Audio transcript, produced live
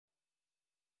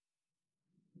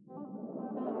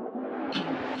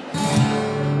Welcome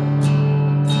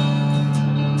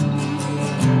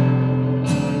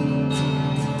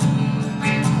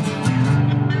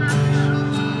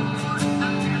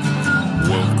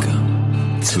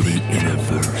to the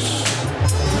Universe.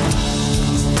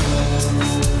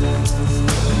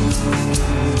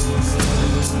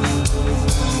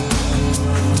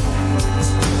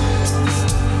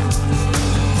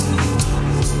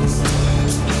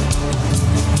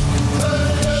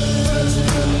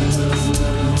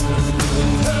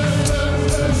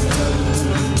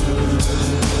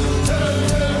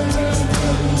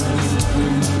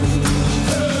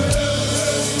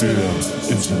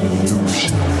 It's an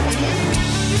illusion.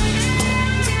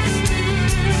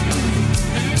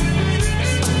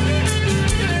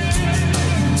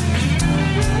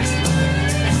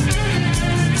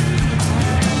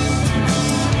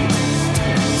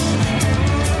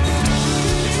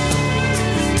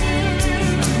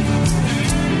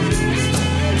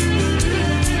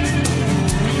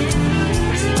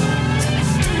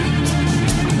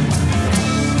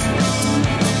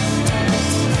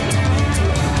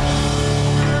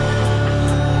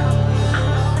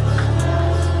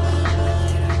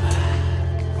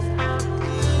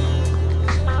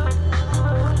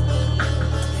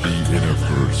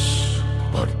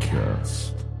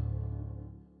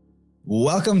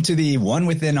 Welcome to the One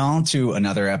Within All, to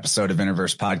another episode of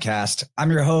Universe Podcast.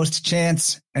 I'm your host,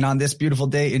 Chance, and on this beautiful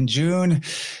day in June,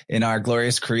 in our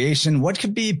glorious creation, what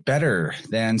could be better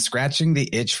than scratching the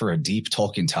itch for a deep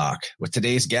Tolkien talk with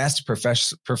today's guest,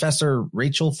 Professor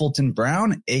Rachel Fulton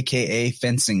Brown, aka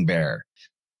Fencing Bear.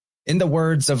 In the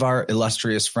words of our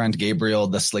illustrious friend Gabriel,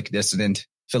 the Slick Dissident,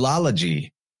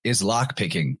 philology is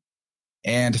lockpicking.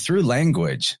 And through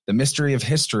language, the mystery of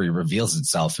history reveals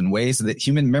itself in ways that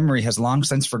human memory has long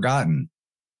since forgotten.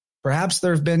 Perhaps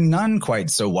there have been none quite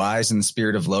so wise in the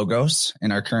spirit of Logos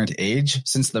in our current age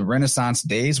since the Renaissance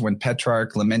days when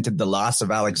Petrarch lamented the loss of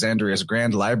Alexandria's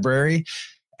grand library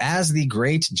as the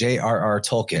great J.R.R.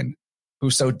 Tolkien,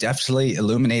 who so deftly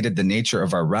illuminated the nature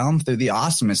of our realm through the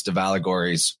awesomest of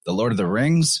allegories, the Lord of the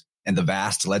Rings, and the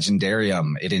vast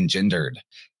legendarium it engendered.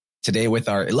 Today, with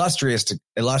our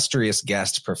illustrious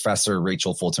guest, Professor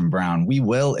Rachel Fulton Brown, we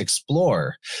will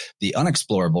explore the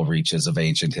unexplorable reaches of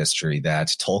ancient history that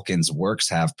Tolkien's works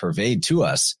have purveyed to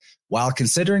us, while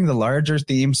considering the larger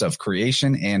themes of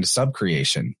creation and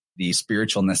subcreation, the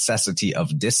spiritual necessity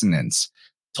of dissonance,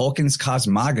 Tolkien's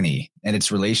cosmogony and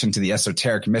its relation to the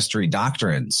esoteric mystery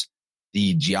doctrines,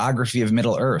 the geography of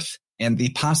Middle-earth, and the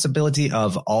possibility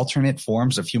of alternate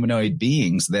forms of humanoid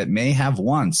beings that may have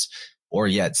once or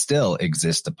yet still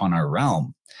exist upon our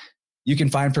realm. You can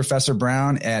find Professor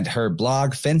Brown and her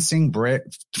blog,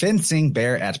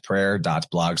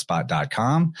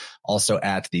 fencingbear@prayer.blogspot.com, also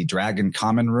at the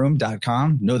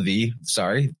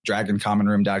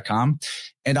dragoncommonroom.com,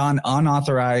 and on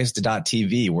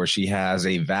unauthorized.tv, where she has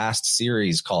a vast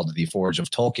series called The Forge of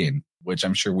Tolkien, which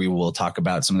I'm sure we will talk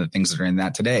about some of the things that are in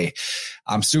that today.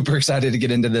 I'm super excited to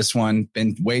get into this one.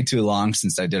 Been way too long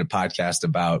since I did a podcast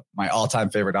about my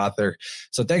all-time favorite author.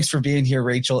 So thanks for being here,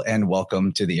 Rachel, and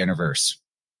welcome to the Universe.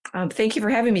 Thank you for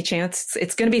having me, Chance.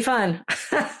 It's going to be fun.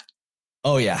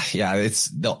 Oh, yeah. Yeah. It's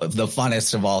the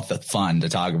funnest of all the fun to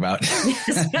talk about.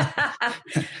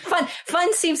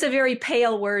 Fun seems a very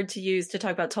pale word to use to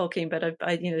talk about Tolkien, but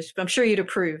I'm sure you'd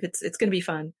approve. It's going to be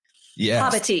fun. Yes.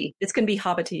 Hobbity. It's going to be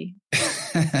Hobbity.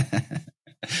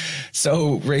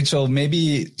 So, Rachel,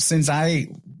 maybe since I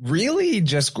really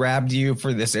just grabbed you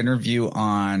for this interview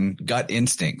on gut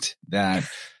instinct, that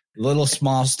little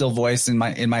small still voice in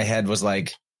my head was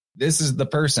like, this is the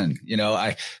person. You know,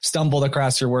 I stumbled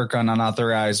across your work on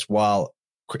Unauthorized while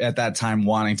at that time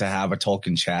wanting to have a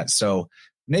Tolkien chat. So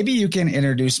maybe you can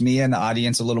introduce me and the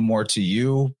audience a little more to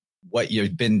you, what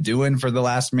you've been doing for the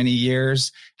last many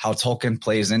years, how Tolkien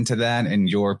plays into that, and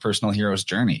your personal hero's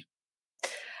journey.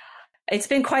 It's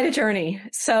been quite a journey.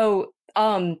 So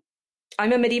I'm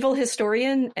a medieval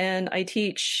historian, and I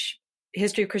teach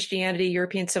history of Christianity,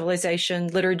 European civilization,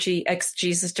 liturgy,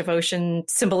 exegesis, devotion,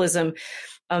 symbolism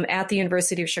at the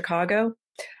University of Chicago.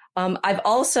 I've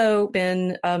also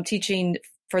been teaching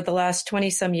for the last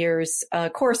 20-some years a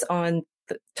course on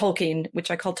Tolkien, which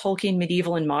I call Tolkien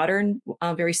Medieval and Modern,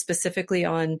 very specifically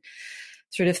on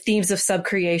sort of themes of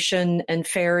subcreation and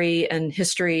fairy and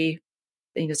history,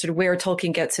 sort of where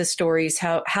Tolkien gets his stories,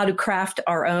 how to craft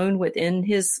our own within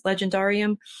his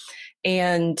legendarium.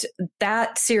 And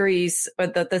that series,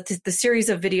 the series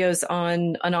of videos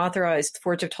on Unauthorized,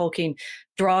 Forge of Tolkien,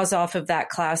 draws off of that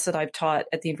class that I've taught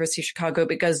at the University of Chicago,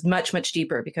 but goes much, much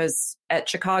deeper, because at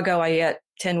Chicago, I get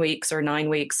 10 weeks or 9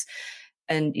 weeks.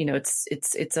 And,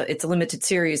 it's a limited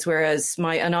series, whereas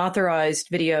my unauthorized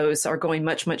videos are going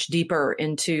much, much deeper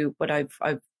into what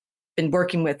I've been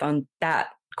working with on that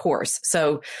course.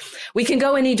 So we can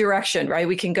go any direction, right?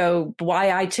 We can go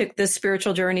why I took this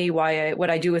spiritual journey, what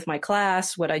I do with my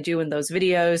class, what I do in those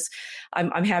videos.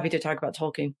 I'm happy to talk about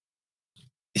Tolkien.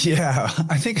 Yeah,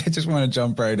 I think I just want to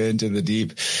jump right into the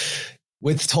deep.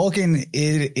 With Tolkien,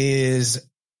 it is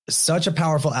such a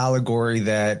powerful allegory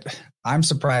that I'm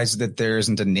surprised that there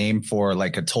isn't a name for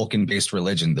like a Tolkien-based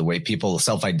religion, the way people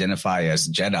self-identify as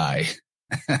Jedi.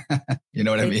 You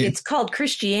know what I mean? It's called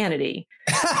Christianity.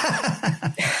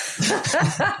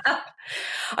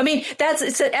 I mean,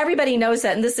 everybody knows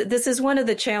that. And this is one of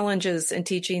the challenges in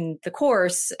teaching the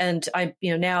course. And I,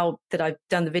 now that I've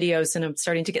done the videos and I'm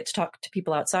starting to get to talk to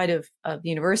people outside of the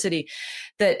university,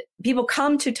 that people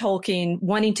come to Tolkien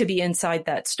wanting to be inside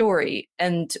that story.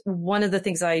 And one of the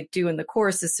things I do in the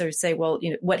course is sort of say, well,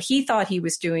 what he thought he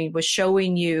was doing was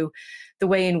showing you the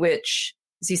way in which,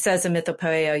 as he says in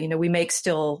Mythopoeia, we make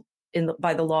still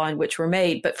by the law in which we're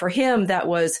made. But for him, that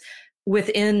was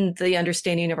within the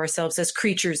understanding of ourselves as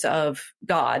creatures of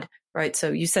God, right?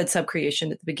 So you said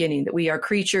subcreation at the beginning, that we are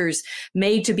creatures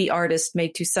made to be artists,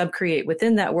 made to subcreate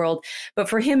within that world. But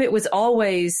for him, it was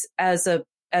always as a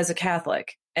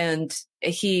Catholic. And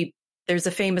there's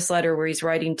a famous letter where he's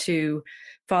writing to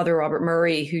Father Robert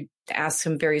Murray, who asks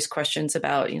him various questions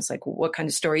about, it's like, well, what kind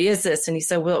of story is this? And he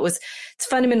said, well, it's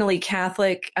fundamentally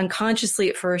Catholic, unconsciously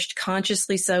at first,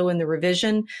 consciously so in the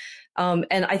revision.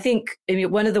 And I think,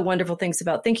 one of the wonderful things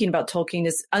about thinking about Tolkien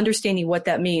is understanding what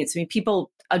that means.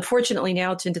 People, unfortunately,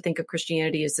 now tend to think of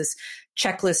Christianity as this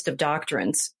checklist of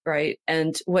doctrines, right?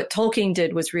 And what Tolkien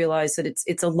did was realize that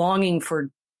it's a longing for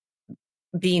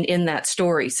being in that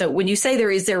story. So when you say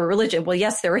is there a religion? Well,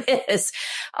 yes, there is.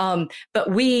 But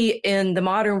we in the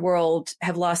modern world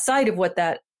have lost sight of what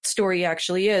that story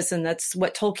actually is. And that's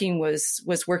what Tolkien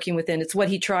was working within. It's what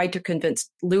he tried to convince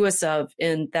Lewis of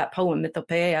in that poem,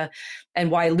 Mythopoeia,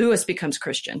 and why Lewis becomes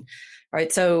Christian.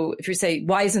 Right. So if you say,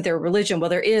 why isn't there a religion? Well,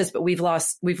 there is, but we've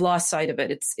lost sight of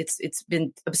it. It's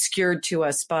been obscured to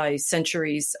us by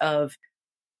centuries of,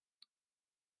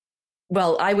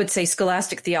 well, I would say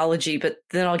scholastic theology, but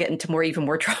then I'll get into even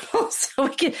more trouble. So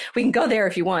we can go there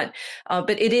if you want.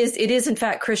 But it is in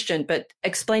fact Christian, but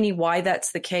explaining why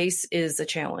that's the case is a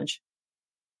challenge.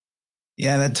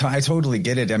 Yeah, I totally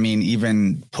get it. I mean,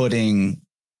 even putting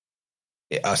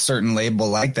a certain label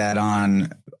like that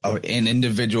on an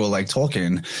individual like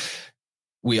Tolkien,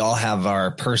 we all have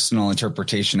our personal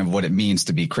interpretation of what it means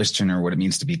to be Christian or what it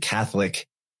means to be Catholic.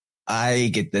 I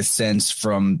get the sense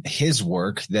from his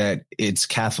work that it's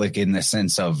Catholic in the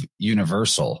sense of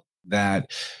universal,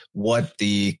 that what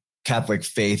the Catholic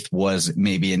faith was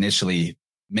maybe initially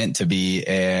meant to be,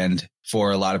 and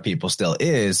for a lot of people still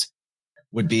is,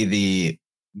 would be the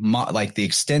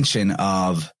extension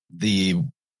of the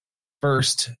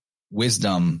first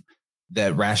wisdom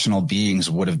that rational beings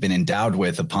would have been endowed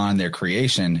with upon their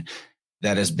creation,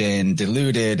 that has been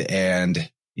diluted and,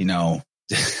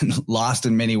 lost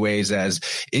in many ways as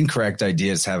incorrect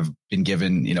ideas have been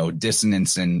given,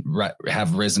 dissonance and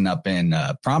have risen up in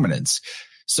prominence.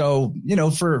 So,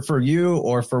 for you,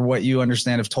 or for what you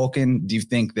understand of Tolkien, do you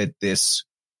think that this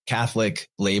Catholic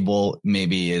label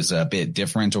maybe is a bit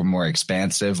different or more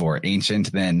expansive or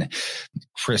ancient than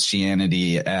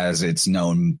Christianity as it's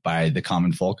known by the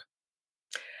common folk?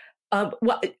 So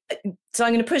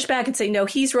I'm going to push back and say, no,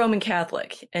 he's Roman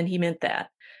Catholic, and he meant that.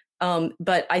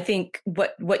 But I think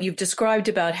what you've described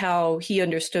about how he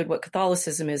understood what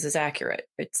Catholicism is accurate.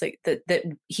 It's like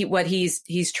what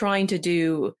he's trying to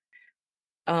do.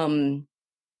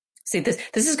 See, this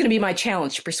is going to be my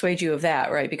challenge to persuade you of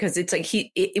that, right? Because it's like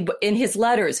in his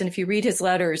letters, and if you read his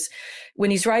letters,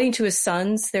 when he's writing to his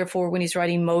sons, therefore when he's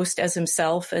writing most as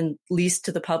himself and least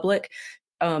to the public,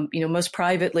 most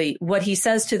privately, what he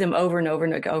says to them over and over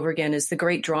and over again is the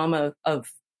great drama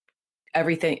of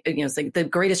everything. It's like the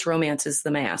greatest romance is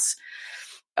the Mass.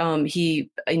 When he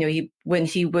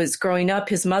was growing up,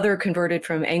 his mother converted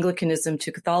from Anglicanism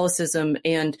to Catholicism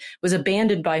and was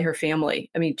abandoned by her family.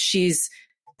 I mean, she's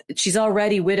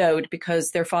already widowed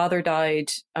because their father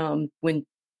died when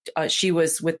she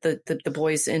was with the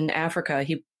boys in Africa.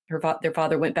 Their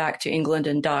father went back to England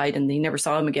and died, and they never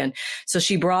saw him again. So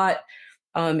she brought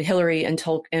Hilary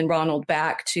and Ronald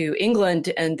back to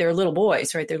England, and they're little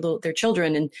boys, right? They're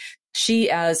children, and she,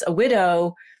 as a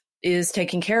widow, is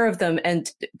taking care of them and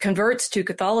converts to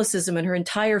Catholicism, and her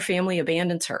entire family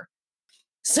abandons her.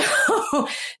 So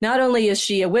not only is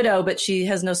she a widow, but she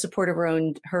has no support of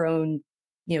her own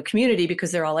community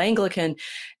because they're all Anglican.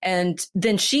 And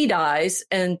then she dies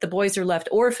and the boys are left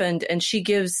orphaned, and she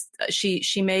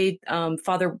made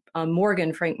Father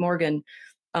Frank Morgan,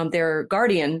 their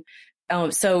guardian.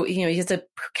 So, he's a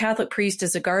Catholic priest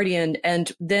as a guardian.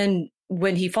 And then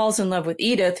when he falls in love with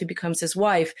Edith, who becomes his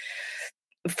wife,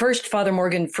 first Father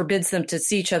Morgan forbids them to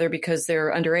see each other because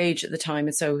they're underage at the time.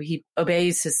 And so he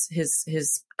obeys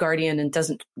his guardian and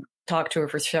doesn't talk to her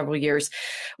for several years.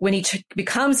 When he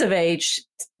becomes of age,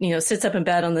 sits up in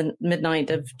bed on the midnight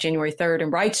of January 3rd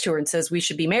and writes to her and says, we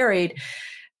should be married.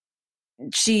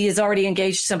 She is already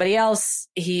engaged to somebody else.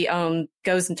 He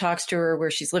goes and talks to her where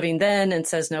she's living then and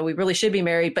says, no, we really should be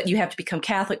married, but you have to become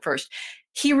Catholic first.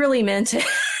 He really meant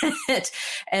it.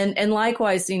 And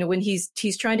likewise, when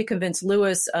he's trying to convince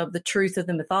Lewis of the truth of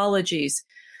the mythologies,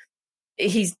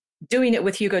 he's doing it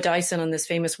with Hugo Dyson on this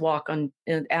famous walk on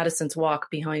Addison's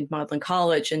Walk behind Magdalen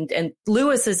College. And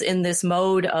Lewis is in this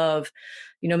mode of,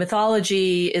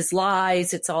 mythology is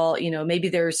lies. It's all, maybe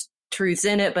there's truths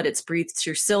in it, but it's breathed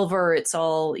through silver. It's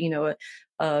all,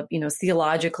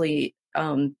 theologically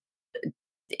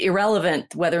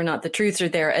irrelevant whether or not the truths are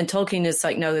there. And Tolkien is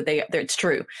like, no, it's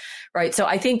true. Right. So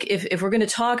I think if we're going to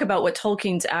talk about what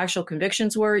Tolkien's actual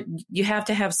convictions were, you have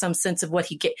to have some sense of what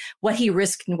he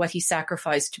risked and what he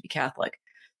sacrificed to be Catholic.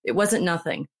 It wasn't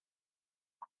nothing.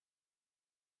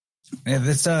 Yeah,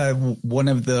 that's one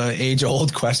of the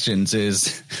age-old questions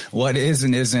is what is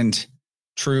and isn't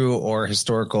true or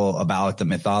historical about the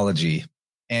mythology.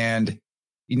 And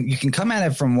you can come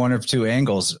at it from one of two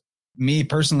angles. Me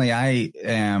personally, I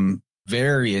am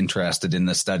very interested in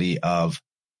the study of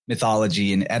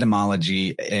mythology and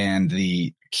etymology and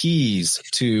the keys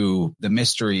to the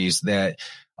mysteries that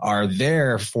are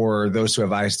there for those who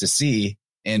have eyes to see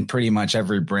in pretty much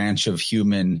every branch of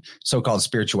human so-called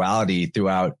spirituality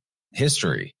throughout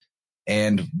history.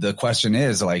 And the question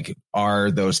is,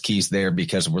 are those keys there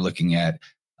because we're looking at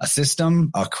a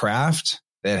system, a craft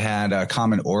that had a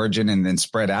common origin and then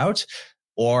spread out?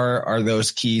 Or are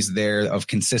those keys there of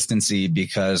consistency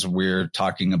because we're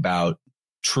talking about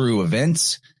true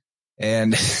events?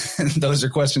 And those are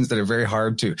questions that are very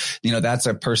hard to, that's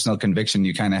a personal conviction.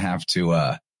 You kind of have to,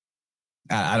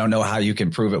 I don't know how you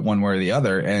can prove it one way or the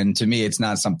other. And to me, it's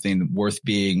not something worth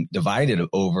being divided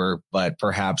over, but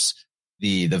perhaps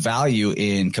the value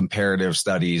in comparative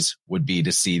studies would be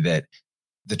to see that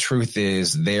the truth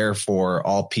is there for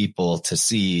all people to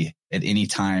see at any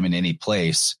time in any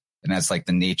place. And that's like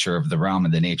the nature of the realm,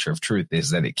 and the nature of truth is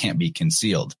that it can't be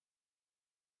concealed.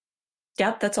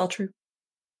 Yep, that's all true.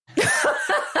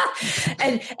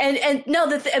 and no,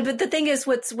 but the thing is,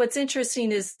 what's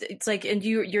interesting is it's like, and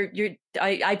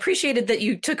I appreciated that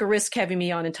you took a risk having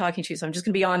me on and talking to you. So I'm just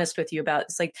going to be honest with you about it.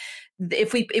 It's like,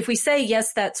 if we say,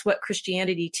 yes, that's what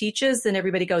Christianity teaches, then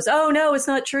everybody goes, oh no, it's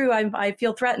not true. I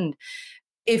feel threatened.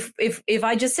 If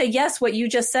I just say, yes, what you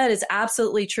just said is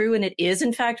absolutely true, and it is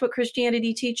in fact what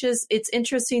Christianity teaches, it's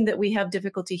interesting that we have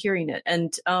difficulty hearing it.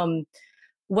 And,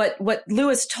 what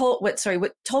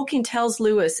Tolkien tells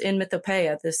Lewis in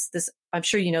Mythopoeia, this, I'm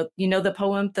sure you know the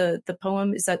poem, the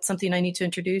poem, is that something I need to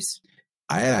introduce?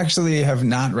 I actually have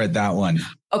not read that one.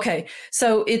 Okay.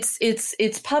 So it's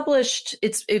published,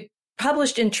 it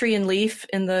published in Tree and Leaf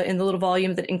in the little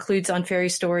volume that includes On Fairy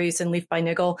Stories and Leaf by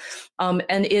Niggle. And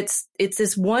it's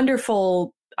this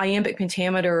wonderful iambic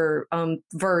pentameter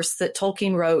verse that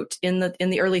Tolkien wrote in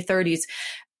the early 30s,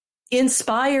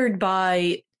 inspired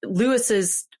by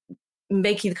Lewis's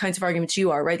making the kinds of arguments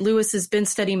you are, right? Lewis has been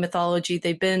studying mythology.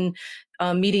 They've been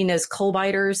meeting as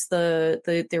coal-biters. They're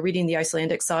reading the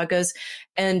Icelandic sagas.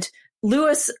 And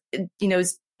Lewis,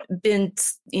 has been,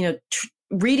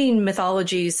 reading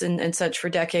mythologies and such for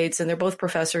decades. And they're both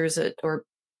professors or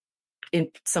in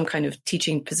some kind of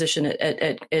teaching position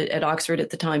at Oxford at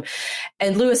the time.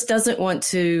 And Lewis doesn't want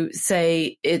to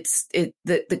say it's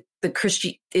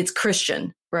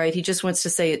Christian, right? He just wants to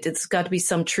say it's got to be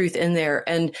some truth in there.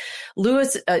 And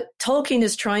Tolkien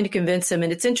is trying to convince him.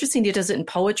 And it's interesting, he does it in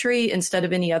poetry instead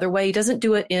of any other way. He doesn't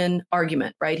do it in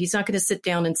argument, right? He's not going to sit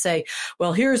down and say,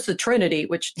 well, here's the Trinity,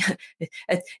 which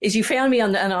as you found me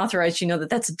on the Unauthorized,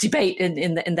 that's a debate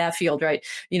in that field, right?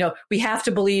 We have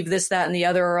to believe this, that, and the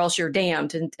other, or else you're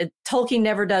damned. And Tolkien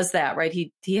never does that, right?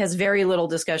 He has very little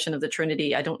discussion of the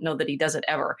Trinity. I don't know that he does it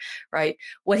ever, right?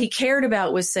 What he cared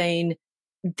about was saying,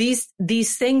 these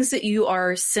things that you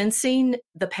are sensing,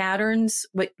 the patterns,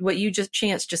 what you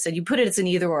Chance just said, you put it as an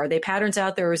either or. Are they patterns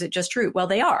out there, or is it just truth? Well,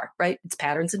 they are, right? It's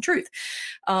patterns and truth.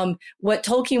 What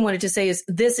Tolkien wanted to say is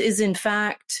this is in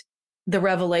fact the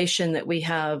revelation that we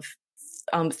have,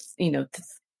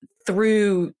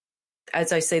 through,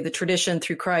 as I say, the tradition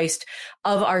through Christ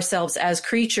of ourselves as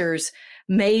creatures,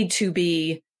 made to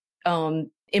be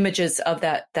images of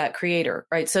that creator,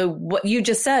 right? So what you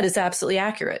just said is absolutely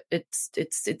accurate. It's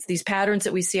these patterns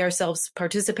that we see ourselves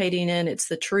participating in. It's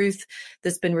the truth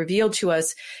that's been revealed to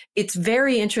us. It's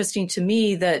very interesting to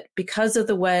me that because of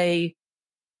the way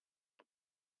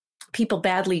people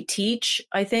badly teach,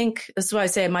 I think that's why I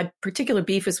say my particular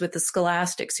beef is with the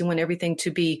scholastics who want everything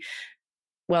to be,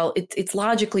 well, it's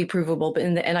logically provable, but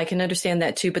and I can understand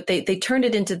that too. But they turned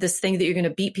it into this thing that you're going to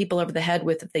beat people over the head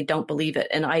with if they don't believe it.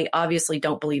 And I obviously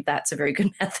don't believe that's a very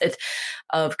good method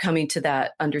of coming to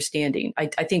that understanding. I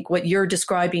think what you're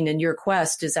describing in your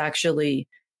quest is actually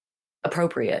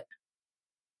appropriate.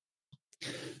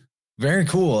 Very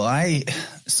cool. I'm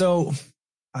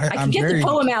can get the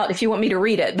poem out if you want me to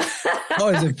read it. Oh,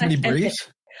 is it pretty brief?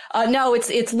 No,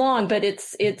 it's long, but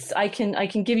it's I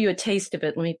can give you a taste of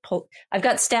it. Let me pull. I've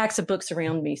got stacks of books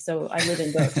around me, so I live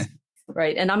in books,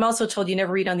 right? And I'm also told you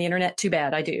never read on the internet. Too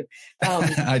bad, I do.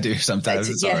 I do sometimes.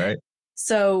 It's all right.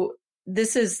 So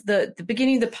this is the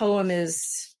beginning of the poem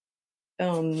is,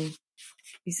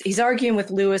 he's arguing with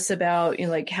Lewis about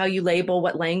like how you label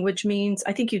what language means.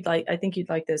 I think you'd like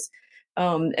this,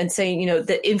 and saying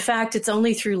that in fact it's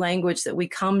only through language that we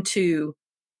come to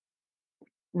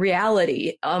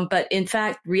reality, but in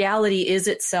fact reality is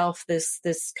itself this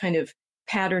kind of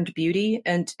patterned beauty,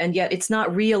 and yet it's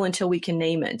not real until we can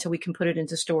name it, until we can put it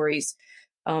into stories.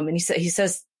 And he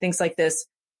says things like this: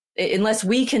 unless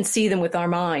we can see them with our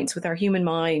minds, with our human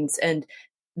minds, and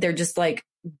they're just like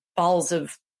balls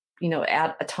of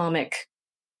atomic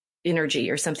energy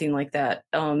or something like that.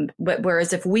 But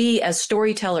whereas if we as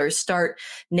storytellers start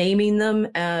naming them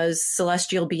as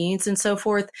celestial beings and so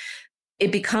forth,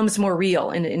 it becomes more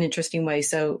real in an interesting way.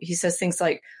 So he says things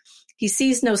like, he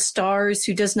sees no stars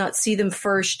who does not see them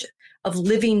first, of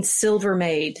living silver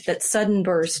made, that sudden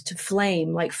burst to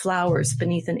flame like flowers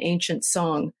beneath an ancient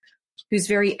song, whose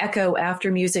very echo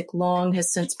after music long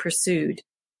has since pursued.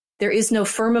 There is no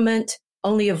firmament,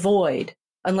 only a void,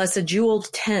 unless a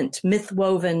jeweled tent,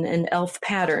 myth-woven and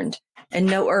elf-patterned, and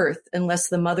no earth unless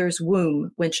the mother's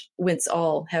womb whence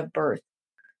all have birth.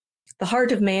 The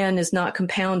heart of man is not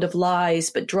compound of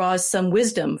lies, but draws some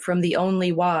wisdom from the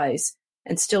only wise,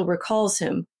 and still recalls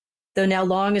him. Though now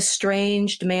long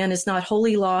estranged, man is not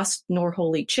wholly lost nor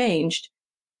wholly changed.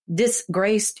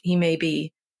 Disgraced he may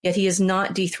be, yet he is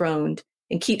not dethroned,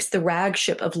 and keeps the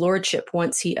ragship of lordship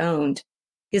once he owned.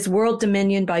 His world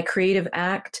dominion by creative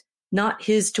act, not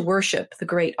his to worship, the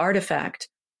great artifact.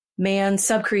 Man,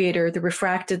 subcreator, the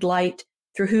refracted light,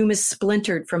 through whom is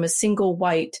splintered from a single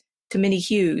white to many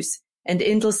hues, and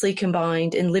endlessly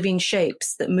combined in living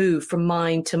shapes that move from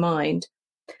mind to mind.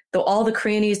 Though all the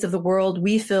crannies of the world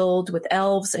we filled with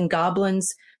elves and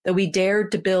goblins, though we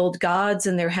dared to build gods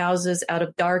in their houses out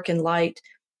of dark and light,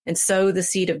 and sow the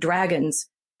seed of dragons,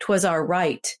 'twas our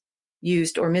right,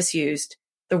 used or misused.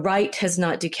 The right has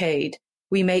not decayed.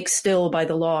 We make still by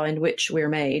the law in which we're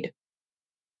made.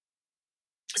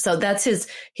 So that's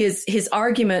his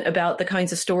argument about the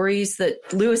kinds of stories that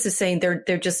Lewis is saying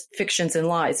they're just fictions and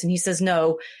lies. And he says,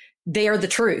 no, they are the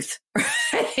truth,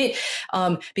 right?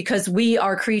 Because we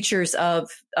are creatures of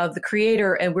the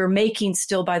creator, and we're making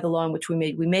still by the law in which we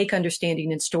made. We make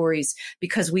understanding in stories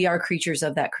because we are creatures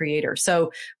of that creator.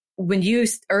 So when you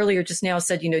earlier just now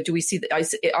said, do we see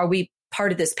are we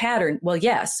part of this pattern? Well,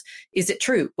 yes. Is it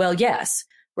true? Well, yes.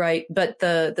 Right. But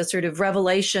the sort of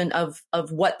revelation of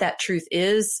what that truth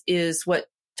is what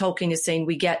Tolkien is saying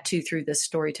we get to through this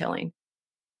storytelling.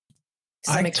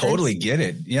 I totally get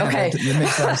it. Yeah. Okay. That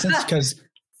makes a lot of sense, because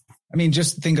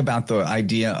just think about the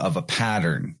idea of a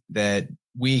pattern, that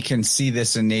we can see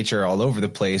this in nature all over the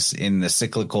place, in the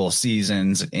cyclical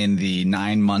seasons, in the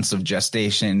 9 months of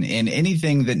gestation, in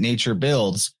anything that nature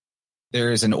builds.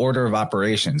 There is an order of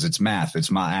operations. It's math. It's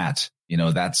ma'at.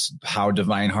 That's how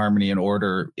divine harmony and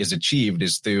order is achieved,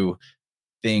 is through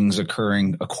things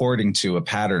occurring according to a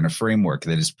pattern, a framework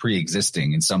that is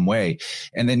pre-existing in some way.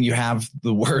 And then you have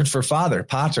the word for father,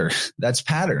 pater. That's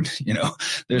pattern.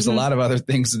 There's a lot of other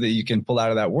things that you can pull out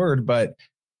of that word, but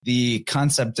the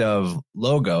concept of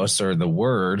logos, or the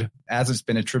word, as it's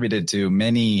been attributed to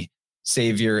many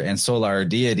savior and solar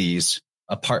deities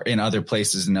apart in other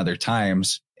places and other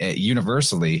times,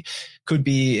 universally, could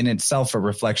be in itself a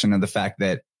reflection of the fact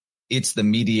that it's the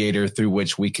mediator through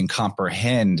which we can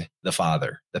comprehend the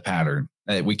Father, the pattern.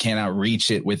 We cannot reach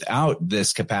it without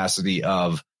this capacity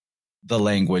of the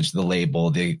language, the label,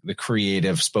 the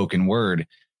creative spoken word,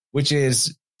 which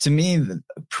is, to me,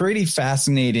 pretty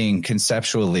fascinating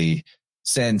conceptually,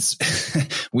 since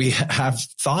we have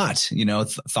thought,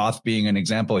 Thoth being an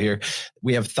example here,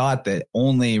 we have thought that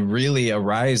only really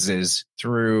arises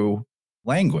through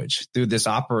language, through this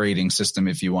operating system,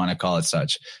 if you want to call it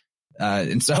such.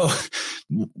 And so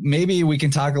maybe we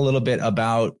can talk a little bit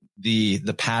about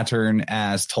the pattern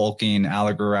as Tolkien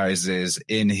allegorizes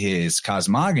in his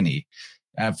Cosmogony.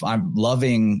 I'm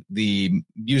loving the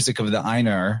music of the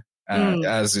Einar,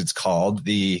 as it's called,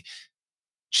 the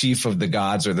chief of the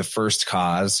gods, or the first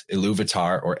cause,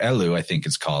 Iluvatar, or Elu, I think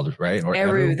it's called, right? Or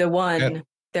Eru, the one.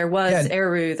 There was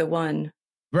Eru, the one.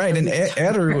 Right. And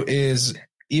Eru is,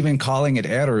 even calling it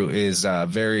Eru is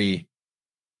very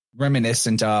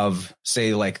reminiscent of,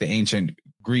 say, like the ancient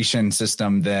Grecian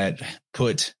system that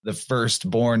put the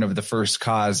firstborn of the first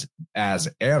cause as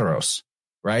Eros,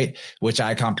 right? Which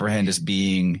I comprehend as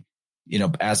being,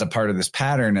 as a part of this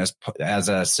pattern, as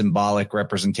a symbolic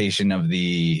representation of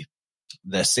the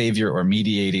savior or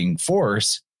mediating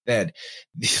force, that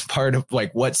part of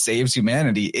like what saves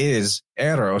humanity is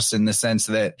Eros, in the sense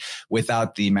that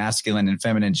without the masculine and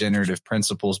feminine generative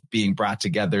principles being brought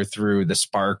together through the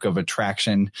spark of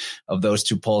attraction of those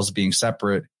two poles being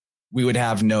separate, we would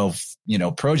have no,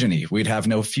 progeny. We'd have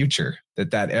no future.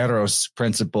 That Eros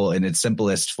principle in its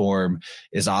simplest form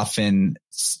is often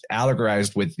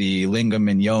allegorized with the lingam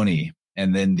and yoni,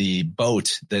 and then the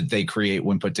boat that they create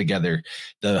when put together,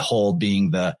 the whole being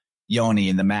the yoni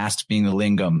and the mast being the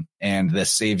lingam, and the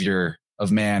savior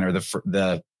of man, or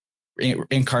the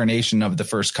incarnation of the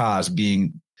first cause,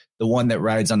 being the one that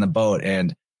rides on the boat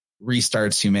and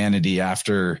restarts humanity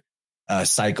after a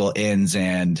cycle ends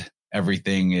and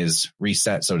everything is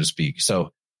reset, so to speak.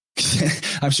 So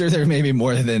I'm sure there may be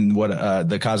more than what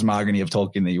the cosmogony of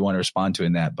Tolkien that you want to respond to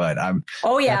in that, but I'm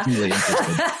definitely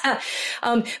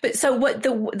interested. But so what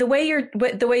the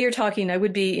way you're talking, I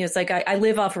would be, it's like I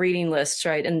live off reading lists,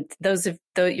 right? And those of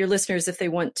your listeners, if they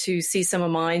want to see some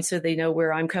of mine so they know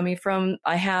where I'm coming from,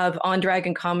 I have on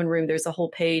Dragon Common Room, there's a whole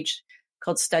page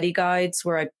called Study Guides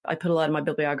where I put a lot of my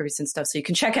bibliographies and stuff. So you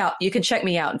can check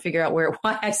me out and figure out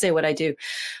why I say what I do.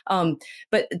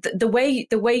 But the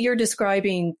way you're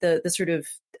describing the sort of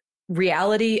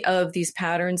reality of these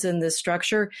patterns and this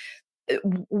structure,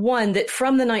 one, that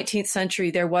from the 19th century,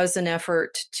 there was an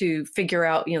effort to figure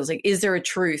out, is there a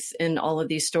truth in all of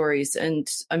these stories? And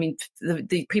I mean,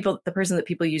 the person that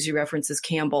people usually reference is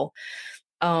Campbell,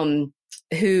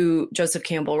 Joseph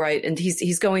Campbell, right? And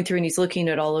he's going through and he's looking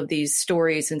at all of these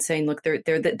stories and saying, look,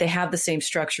 they have the same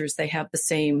structures, they have the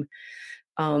same,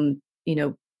 the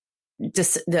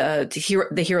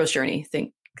hero's journey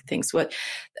things. What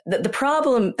the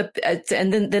problem,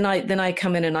 and then I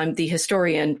come in and I'm the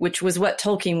historian, which was what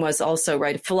Tolkien was also,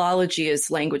 right? Philology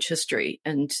is language history,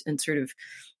 and sort of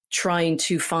trying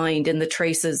to find in the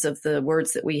traces of the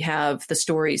words that we have the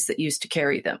stories that used to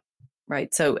carry them.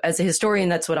 Right. So as a historian,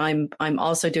 that's what I'm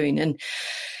also doing, and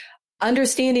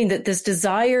understanding that this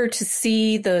desire to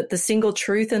see the single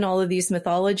truth in all of these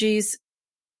mythologies.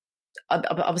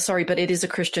 I'm sorry, but it is a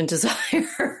Christian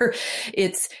desire.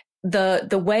 It's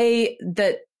the way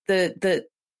that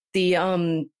the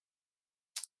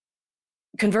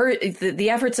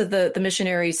efforts of the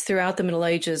missionaries throughout the Middle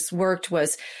Ages worked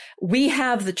was, we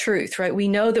have the truth, right? We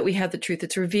know that we have the truth.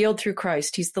 It's revealed through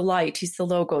Christ. He's the light. He's the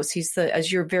logos. He's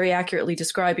as you're very accurately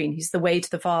describing, he's the way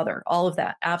to the Father. All of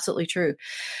that. Absolutely true.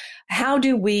 How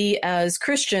do we as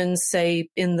Christians, say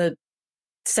in the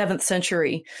 7th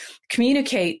century,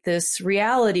 communicate this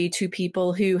reality to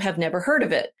people who have never heard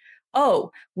of it?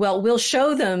 Oh, well, we'll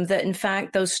show them that in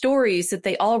fact, those stories that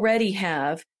they already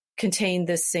have contain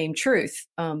this same truth.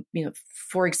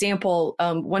 For example,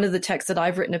 one of the texts that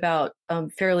I've written about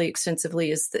fairly extensively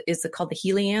is called the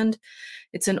Heliand.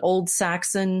 It's an old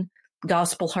Saxon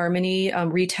gospel harmony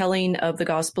retelling of the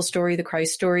gospel story, the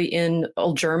Christ story, in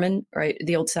Old German, right,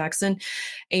 the Old Saxon.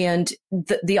 And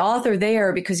the author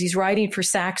there, because he's writing for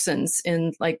Saxons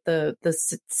in like the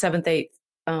 7th, 8th,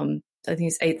 I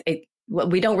think it's 8th. Well,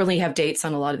 we don't really have dates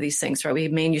on a lot of these things, right? We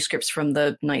have manuscripts from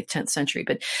the 9th, 10th century,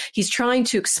 but he's trying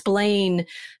to explain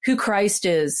who Christ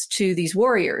is to these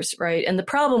warriors, right? And the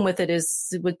problem with it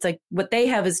is, with like what they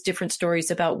have is different stories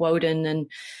about Woden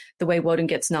and the way Woden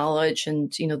gets knowledge,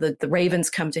 and the ravens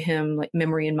come to him like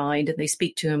memory and mind, and they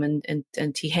speak to him,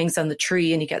 and he hangs on the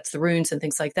tree and he gets the runes and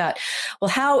things like that. Well,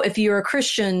 how, if you're a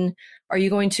Christian, are you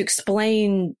going to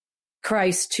explain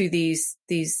Christ to these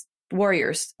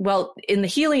warriors? Well, in the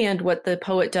Heliand, what the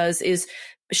poet does is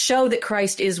show that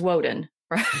Christ is Woden,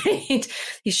 right?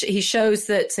 He shows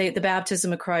that, say, at the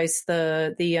baptism of Christ,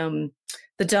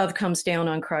 the dove comes down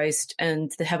on Christ,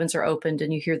 and the heavens are opened,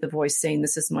 and you hear the voice saying,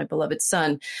 "This is my beloved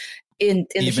son."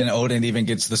 Odin even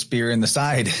gets the spear in the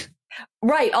side.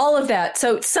 Right, all of that.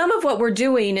 So some of what we're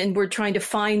doing, and we're trying to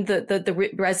find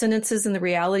the resonances and the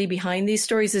reality behind these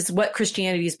stories, is what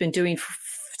Christianity has been doing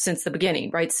since the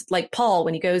beginning, right? It's like Paul,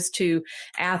 when he goes to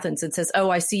Athens and says, "Oh,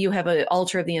 I see you have an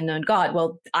altar of the unknown God."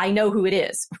 Well, I know who it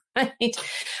is, right?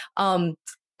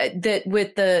 That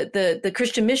with the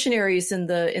Christian missionaries in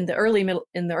the early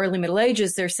Middle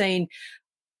Ages, they're saying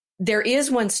there is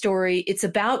one story. It's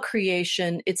about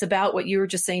creation. It's about what you were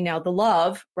just saying now, the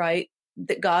love, right?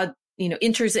 That God,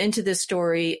 enters into this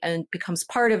story and becomes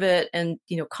part of it, and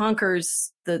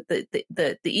conquers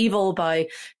the evil by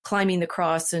climbing the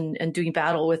cross and doing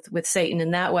battle with Satan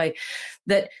in that way.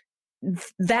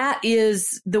 That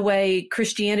is the way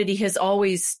Christianity has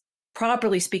always,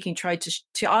 properly speaking, tried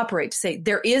to operate, to say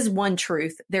there is one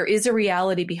truth, there is a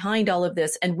reality behind all of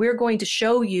this, and we're going to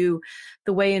show you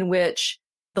the way in which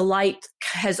the light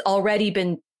has already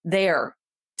been there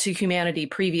to humanity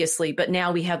previously, but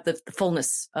now we have the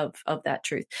fullness of that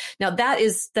truth. Now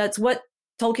that's what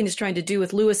Tolkien is trying to do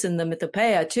with Lewis and the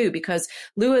Mythopoeia too, because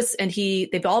Lewis and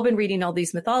they've all been reading all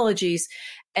these mythologies,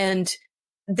 and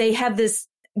they have this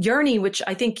yearning, which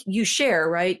I think you share,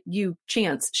 right? You,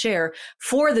 Chance, share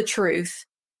for the truth.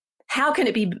 How can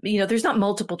it be, there's not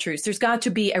multiple truths. There's got to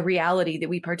be a reality that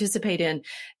we participate in.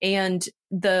 And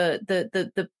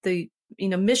the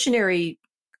missionary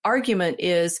argument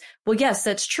is, well, yes,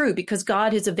 that's true, because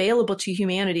God is available to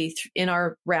humanity in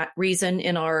our reason,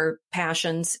 in our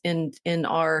passions, in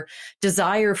our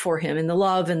desire for him, in the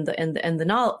love and the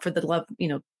knowledge, for the love,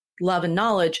 love and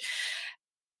knowledge.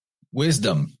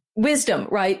 Wisdom,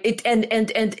 right?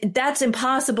 And that's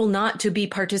impossible not to be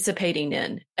participating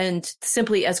in. And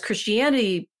simply, as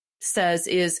Christianity says,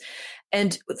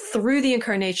 and through the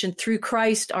incarnation, through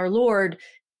Christ our Lord,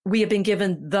 we have been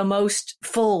given the most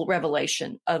full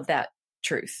revelation of that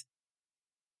truth.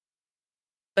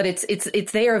 But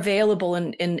it's there, available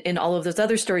in all of those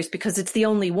other stories, because it's the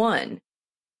only one.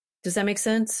 Does that make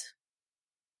sense?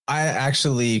 I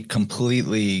actually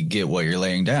completely get what you're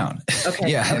laying down.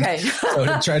 Okay. Yeah. Okay. So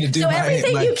to try to do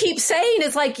everything you keep saying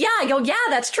is like, yeah, I go, yeah,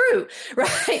 that's true.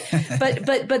 Right.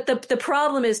 but the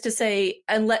problem is to say,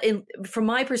 from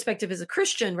my perspective as a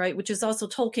Christian, right, which is also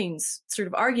Tolkien's sort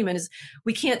of argument, is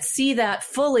we can't see that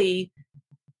fully.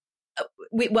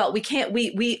 We can't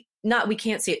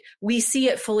see it. We see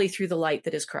it fully through the light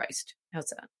that is Christ. How's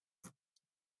that?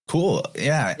 Cool.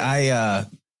 Yeah. I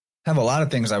have a lot of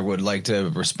things I would like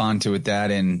to respond to with that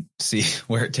and see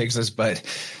where it takes us. But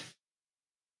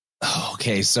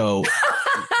okay, so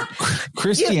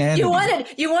Christianity. You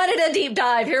wanted a deep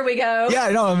dive. Here we go. Yeah,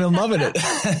 I know. I'm loving it.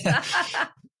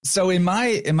 So in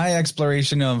my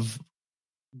exploration of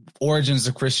origins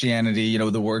of Christianity,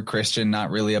 the word Christian,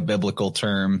 not really a biblical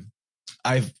term,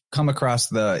 I've come across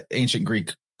the ancient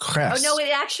Greek crest. Oh no, it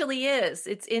actually is.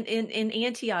 It's in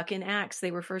Antioch, in Acts,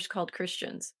 they were first called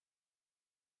Christians.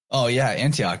 Oh yeah,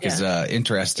 Antioch is a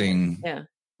interesting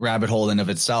rabbit hole in of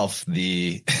itself.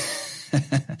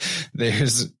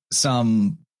 There's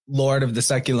some Lord of the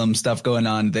Seculum stuff going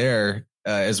on there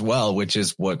as well, which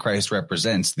is what Christ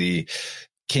represents, the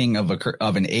king of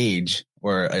an age,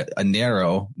 or a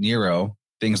Nero,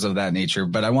 things of that nature.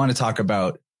 But I want to talk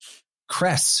about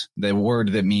kres, the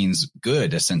word that means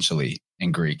good, essentially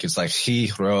in Greek. It's like chi,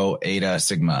 rho, eta,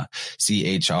 sigma,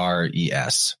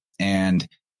 CHRES, and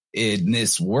in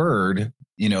this word,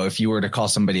 if you were to call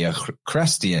somebody a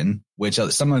Christian, which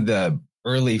some of the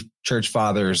early church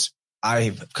fathers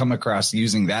I've come across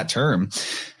using that term,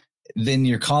 then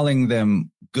you're calling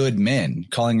them good men,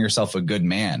 calling yourself a good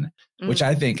man, which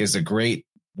I think is a great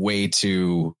way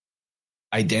to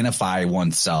identify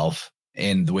oneself.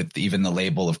 And with even the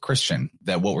label of Christian,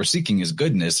 that what we're seeking is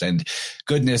goodness, and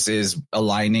goodness is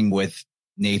aligning with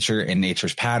nature and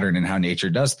nature's pattern and how nature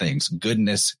does things.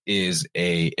 Goodness is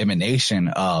a emanation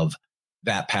of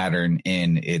that pattern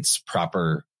in its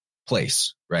proper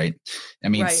place, right? I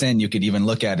mean, right. Sin you could even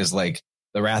look at as like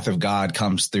the wrath of God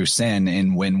comes through sin.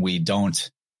 And when we don't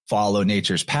follow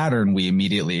nature's pattern, we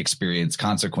immediately experience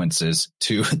consequences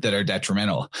that are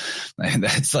detrimental. And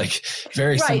that's like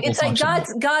very right. simple. It's like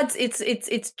God's.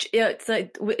 It's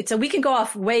like, so we can go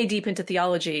off way deep into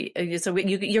theology. So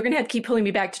you're going to have to keep pulling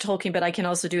me back to Tolkien, but I can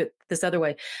also do it this other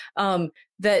way.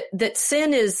 That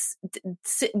sin is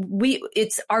it's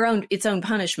its own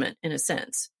punishment in a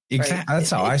sense. Exactly. Right?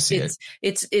 That's how I see it.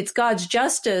 It's God's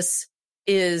justice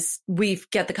is we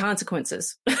get the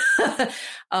consequences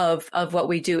of what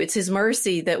we do. It's his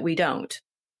mercy that we don't.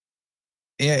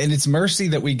 Yeah, and it's mercy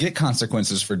that we get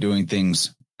consequences for doing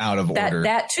things out of order.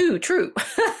 That too, true.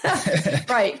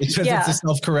 Right. Because it's a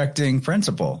self-correcting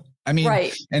principle. I mean,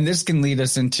 right. And this can lead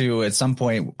us into, at some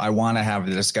point, I want to have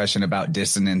the discussion about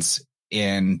dissonance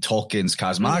in Tolkien's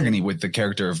Cosmogony with the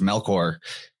character of Melkor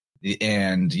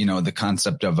and, the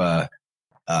concept of a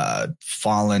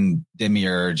fallen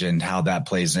demiurge and how that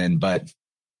plays in. But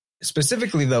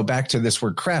specifically, though, back to this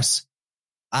word cress,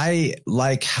 I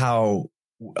like how,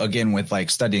 again, with like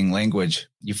studying language,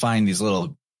 you find these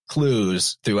little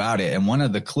clues throughout it. And one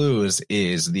of the clues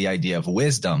is the idea of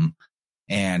wisdom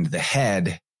and the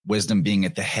head, wisdom being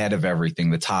at the head of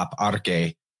everything, the top,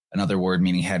 arche, another word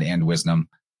meaning head and wisdom,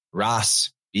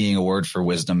 ras being a word for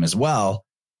wisdom as well.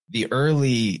 The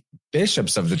early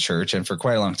bishops of the church, and for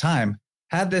quite a long time,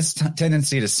 had this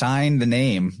tendency to sign the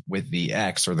name with the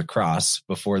X or the cross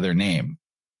before their name.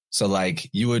 So like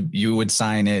you would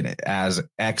sign it as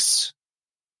X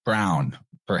Brown,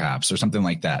 perhaps, or something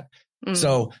like that.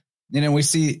 So, we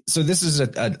see, so this is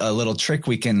a little trick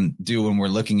we can do when we're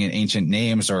looking at ancient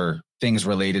names or things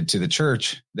related to the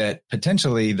church, that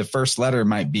potentially the first letter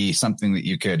might be something that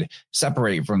you could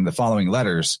separate from the following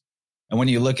letters. And when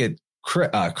you look at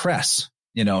cress,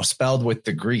 spelled with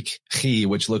the Greek chi,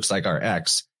 which looks like our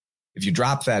X, if you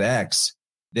drop that X,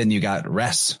 then you got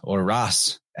res or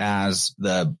ras as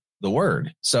the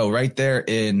word. So right there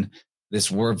in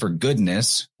this word for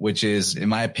goodness, which is, in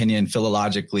my opinion,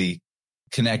 philologically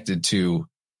connected to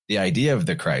the idea of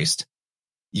the Christ,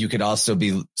 you could also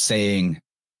be saying,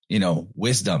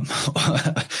 wisdom.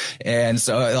 And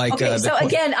so like, okay, so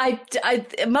again, I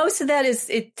most of that is,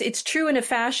 it's true in a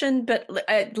fashion, but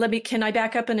can I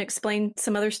back up and explain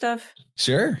some other stuff?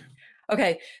 Sure.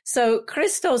 Okay. So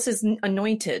Christos is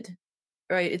anointed,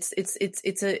 right?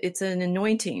 It's an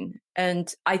anointing.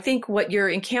 And I think what you're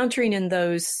encountering in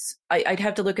those, I'd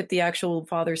have to look at the actual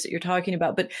fathers that you're talking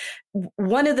about. But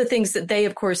one of the things that they,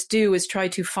 of course, do is try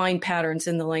to find patterns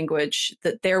in the language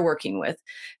that they're working with.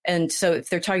 And so if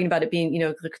they're talking about it being,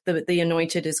 the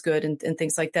anointed is good and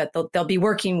things like that, they'll be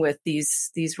working with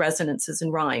these resonances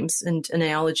and rhymes and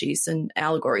analogies and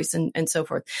allegories and so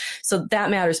forth. So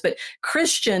that matters. But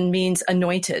Christian means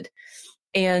anointed.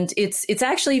 And it's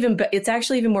actually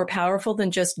even more powerful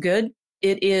than just good.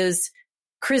 It is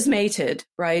chrismated,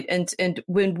 right? And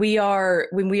when we are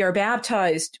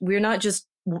baptized, we're not just,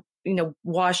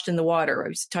 washed in the water. I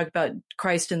was talking about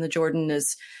Christ in the Jordan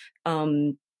as,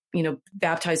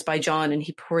 baptized by John, and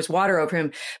he pours water over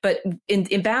him. But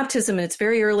in baptism, and it's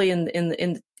very early in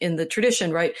the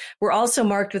tradition, right? We're also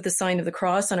marked with the sign of the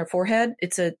cross on our forehead.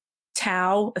 It's a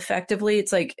tau, effectively.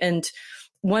 It's like, and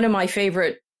one of my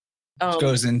favorite,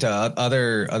 goes into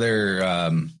other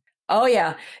oh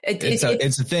yeah, it's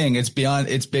a thing. It's beyond.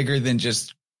 It's bigger than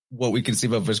just what we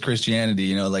conceive of as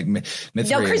Christianity. Like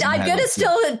Mithraism. I'm gonna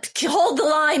still hold the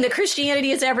line that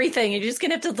Christianity is everything. You're just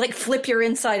gonna have to like flip your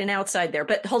inside and outside there.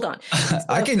 But hold on, so,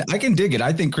 I can dig it.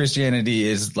 I think Christianity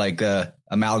is like a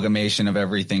amalgamation of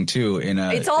everything too.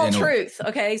 It's all truth.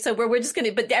 Okay, so we're just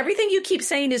gonna. But everything you keep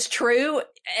saying is true,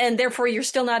 and therefore you're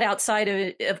still not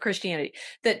outside of Christianity.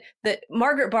 That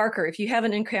Margaret Barker, if you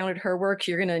haven't encountered her work,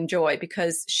 you're gonna enjoy,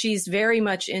 because she's very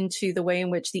much into the way in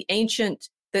which the ancient.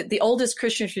 The oldest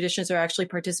Christian traditions are actually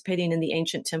participating in the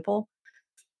ancient temple.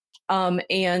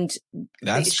 And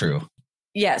that's true.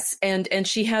 Yes. And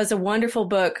she has a wonderful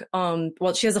book.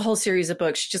 She has a whole series of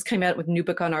books. She just came out with a new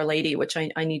book on Our Lady, which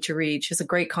I need to read. She has a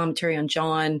great commentary on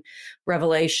John,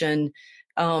 Revelation.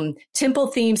 Temple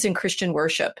themes in Christian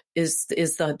worship is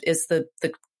the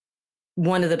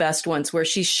one of the best ones, where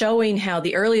she's showing how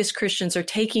the earliest Christians are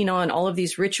taking on all of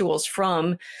these rituals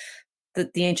from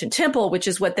the ancient temple, which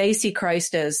is what they see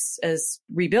Christ as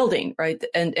rebuilding, right?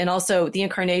 And also the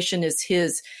incarnation is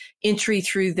his entry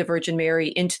through the Virgin Mary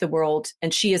into the world,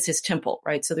 and she is his temple,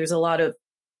 right? So there's a lot of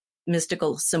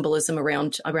mystical symbolism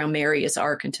around Mary as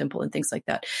ark and temple and things like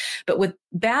that. But with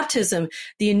baptism,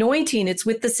 the anointing, it's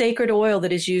with the sacred oil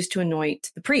that is used to anoint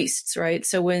the priests, right?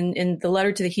 So when in the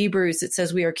letter to the Hebrews, it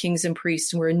says we are kings and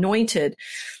priests and we're anointed.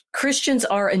 Christians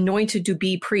are anointed to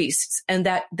be priests, and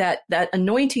that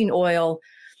anointing oil,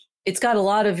 it's got a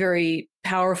lot of very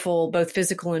powerful, both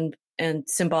physical and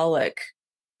symbolic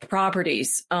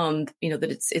properties. That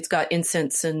it's got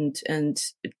incense and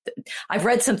I've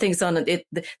read some things on it.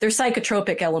 There's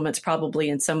psychotropic elements probably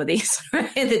in some of these,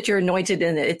 right? That you're anointed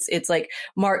in. It's like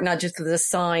marked not just with a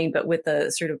sign, but with a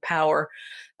sort of power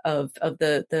of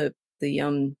the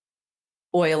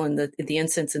oil and the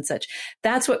incense and such.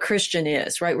 That's what Christian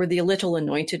is, right? We're the little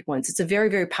anointed ones. It's a very,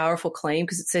 very powerful claim,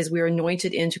 because it says we are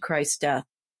anointed into Christ's death.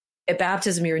 At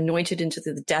baptism, you're anointed into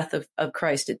the death of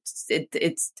Christ. It's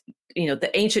the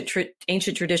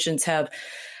ancient traditions have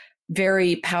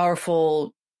very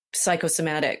powerful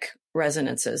psychosomatic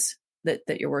resonances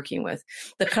that you're working with.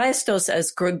 The Christos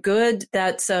as good,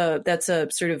 that's a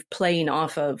sort of playing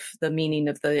off of the meaning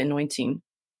of the anointing.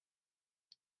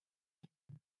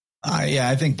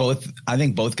 I think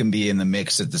both can be in the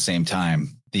mix at the same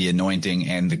time. the anointing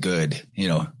and the good,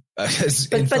 but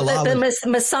the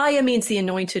Messiah means the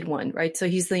anointed one, right? So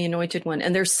he's the anointed one.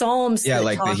 And there's Psalms. Yeah,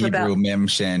 like the Hebrew Mem,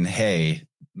 Shin, Hey,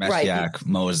 Mashiach, right.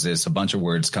 Moses, a bunch of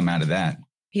words come out of that.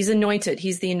 He's anointed.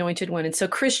 He's the anointed one. And so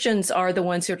Christians are the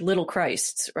ones who are little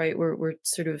Christs, right? We're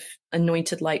sort of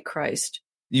anointed like Christ.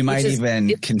 You might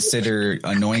even consider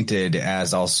anointed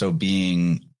as also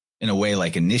being, in a way,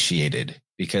 like initiated,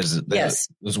 because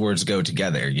those words go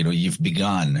together. You've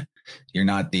begun. You're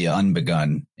not the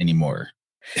unbegun anymore.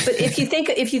 But if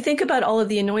you think about all of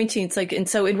the anointings, like, and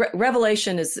so in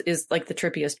Revelation is like the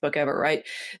trippiest book ever, right?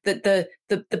 The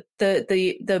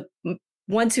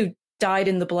ones who died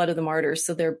in the blood of the martyrs,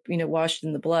 so they're washed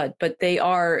in the blood, but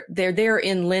they're there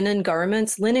in linen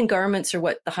garments. Linen garments are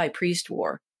what the high priest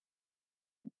wore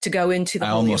to go into the. I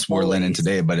almost wore linen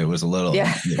today, but it was a little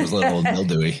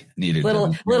mildewy. Needed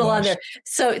little on there.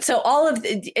 So all of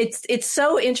it's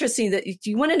so interesting that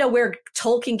you want to know where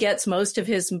Tolkien gets most of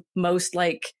his most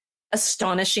like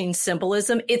astonishing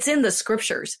symbolism. It's in the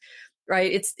scriptures,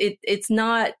 right? It's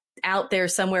not out there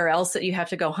somewhere else that you have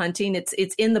to go hunting.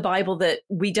 It's in the Bible that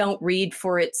we don't read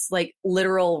for its like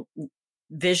literal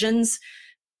visions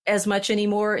as much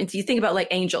anymore. And you think about like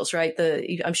angels, right?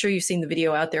 I'm sure you've seen the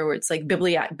video out there where it's like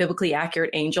biblically accurate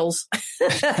angels.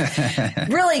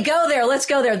 Really go there. Let's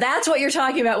go there. That's what you're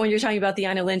talking about when you're talking about the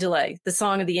Ainulindale, the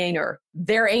Song of the Aenir.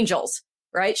 They're angels,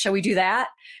 right? Shall we do that?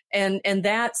 And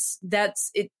that's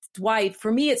it. Why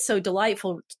for me it's so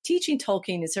delightful teaching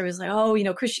Tolkien is everyone's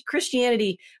like,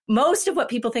 Christianity, most of what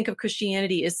people think of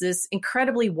Christianity is this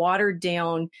incredibly watered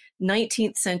down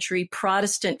 19th century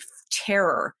Protestant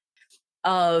terror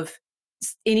of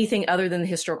anything other than the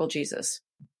historical Jesus.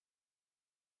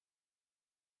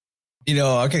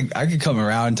 I could come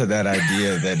around to that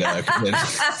idea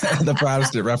that the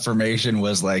Protestant Reformation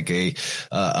was like a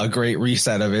great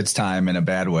reset of its time in a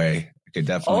bad way. I could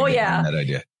definitely get that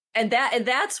idea. And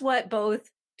that's what both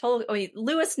told.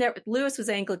 Lewis was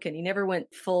Anglican. He never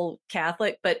went full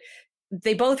Catholic, but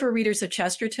they both were readers of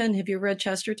Chesterton. Have you read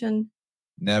Chesterton?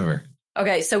 Never.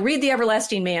 Okay, so read The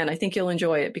Everlasting Man. I think you'll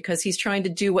enjoy it because he's trying to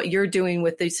do what you're doing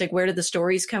with this, like, where did the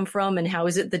stories come from and how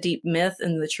is it the deep myth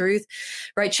and the truth,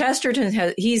 right?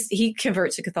 Chesterton he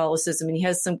converts to Catholicism and he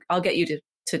has some. I'll get you to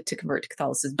convert to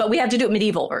Catholicism, but we have to do a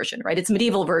medieval version, right? It's a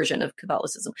medieval version of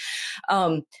Catholicism.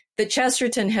 That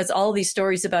Chesterton has all these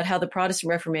stories about how the Protestant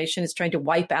Reformation is trying to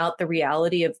wipe out the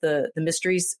reality of the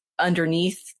mysteries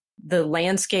underneath the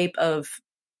landscape of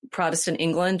Protestant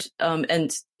England,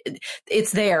 and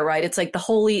it's there, right? It's like the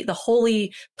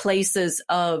holy places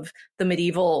of the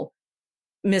medieval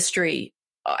mystery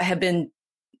have been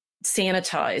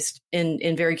sanitized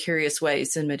in very curious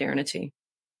ways in modernity.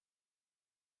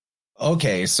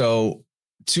 Okay, so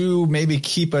to maybe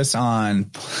keep us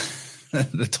on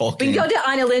the Tolkien. We can go to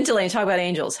Ainulindale and talk about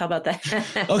angels. How about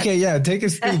that? Okay, yeah, take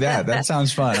us through that. That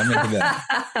sounds fun. I'm into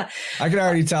that. I can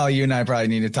already tell you and I probably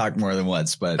need to talk more than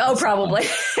once, but probably.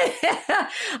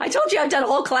 I told you I've done a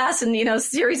whole class and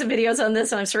series of videos on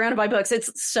this, and I'm surrounded by books.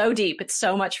 It's so deep. It's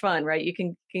so much fun, right? You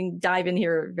can dive in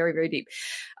here very, very deep.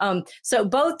 So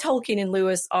both Tolkien and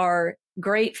Lewis are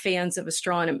great fans of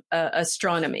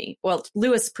astronomy. Well,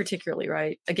 Lewis particularly,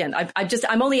 right? Again,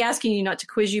 I'm only asking you not to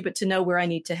quiz you, but to know where I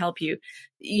need to help you.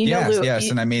 Yes.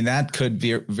 And I mean, that could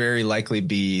very likely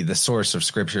be the source of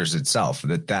scriptures itself,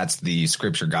 that's the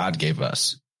scripture God gave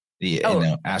us, the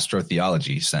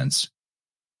astrotheology sense.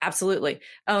 Absolutely.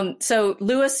 So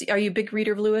Lewis, are you a big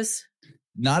reader of Lewis?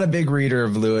 Not a big reader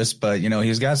of Lewis, but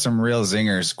he's got some real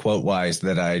zingers quote wise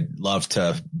that I'd love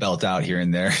to belt out here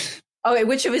and there. Okay,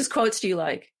 which of his quotes do you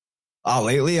like?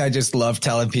 Lately, I just love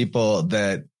telling people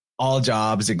that all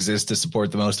jobs exist to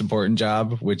support the most important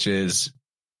job, which is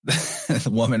the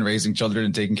woman raising children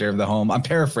and taking care of the home. I'm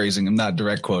paraphrasing. I'm not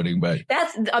direct quoting, but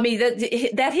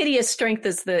that hideous strength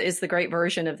is the great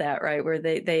version of that, right? Where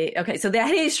so that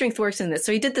hideous strength works in this.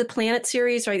 So he did the Planet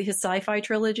series, right? His sci-fi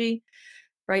trilogy.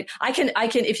 Right. I can,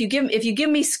 if you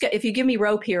give me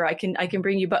rope here, I can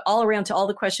bring you all around to all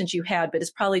the questions you had, but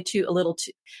it's probably a little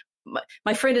too.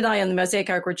 My friend and I on the Mosaic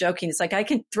Arc were joking. It's like I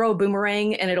can throw a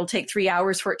boomerang and it'll take 3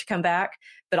 hours for it to come back,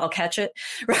 but I'll catch it.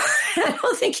 I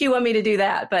don't think you want me to do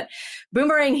that. But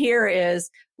boomerang here is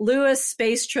Lewis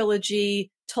space trilogy,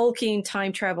 Tolkien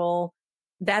time travel.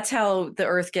 That's how the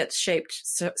Earth gets shaped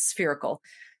spherical.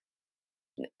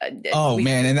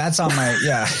 Man, and that's on my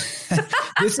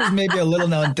This is maybe a little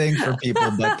known thing for people,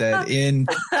 but that in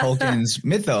Tolkien's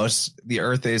mythos, the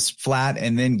Earth is flat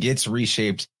and then gets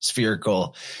reshaped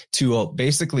spherical to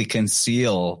basically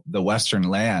conceal the Western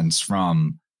lands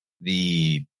from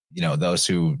the those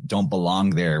who don't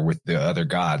belong there with the other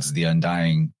gods, the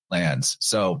undying lands.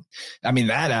 So, I mean,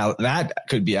 that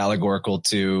could be allegorical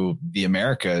to the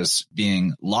Americas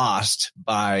being lost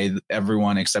by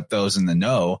everyone except those in the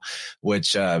know,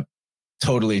 which,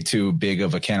 totally too big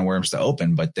of a can of worms to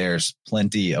open, but there's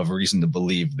plenty of reason to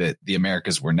believe that the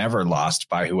Americas were never lost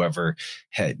by whoever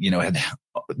had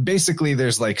basically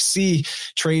there's like sea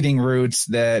trading routes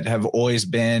that have always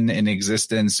been in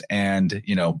existence. And,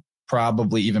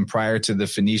 probably even prior to the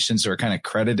Phoenicians who are kind of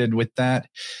credited with that.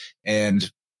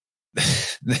 And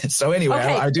so anyway,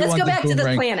 okay, I do let's want go back to the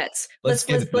boomerang. planets. Let's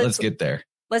get there.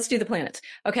 Let's do the planets.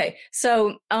 Okay.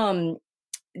 So,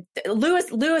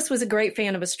 Lewis was a great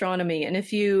fan of astronomy. And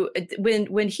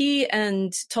when he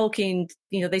and Tolkien,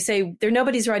 they say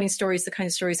nobody's writing stories, the kind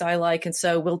of stories I like. And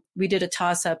so we did a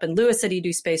toss up, and Lewis said he'd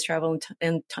do space travel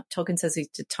and Tolkien says he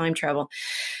did time travel.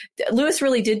 Lewis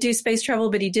really did do space travel,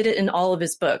 but he did it in all of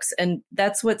his books. And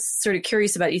that's what's sort of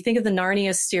curious about it. You think of the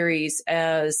Narnia series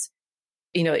as,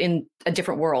 in a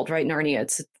different world, right? Narnia,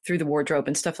 it's through the wardrobe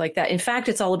and stuff like that. In fact,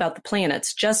 it's all about the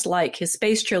planets, just like his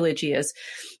space trilogy is.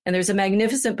 And there's a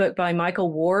magnificent book by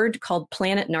Michael Ward called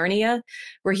Planet Narnia,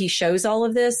 where he shows all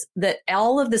of this, that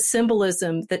all of the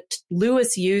symbolism that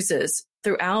Lewis uses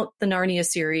throughout the Narnia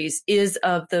series is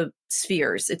of the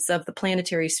spheres. It's of the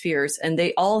planetary spheres. And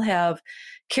they all have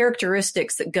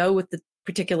characteristics that go with the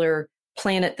particular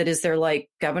planet that is their like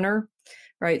governor,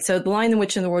 right? So the Lion, the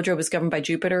Witch, and the Wardrobe is governed by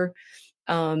Jupiter.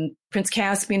 Prince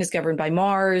Caspian is governed by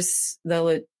Mars.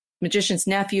 The Magician's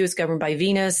Nephew is governed by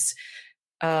Venus.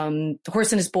 The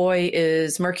Horse and His Boy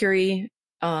is Mercury.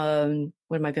 What am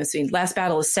I missing? Last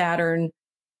Battle is Saturn.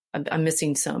 I'm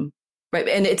missing some, right?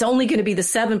 And it's only going to be the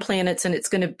 7 planets, and it's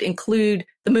going to include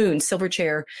the moon,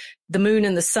 Silverchair, the moon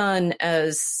and the sun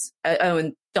as,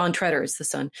 and Dawn Treader is the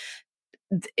sun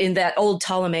in that old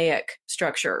Ptolemaic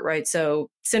structure, right? So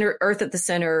Earth at the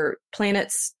center,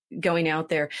 planets going out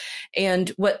there. And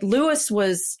what Lewis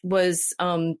was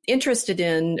interested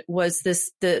in was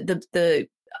the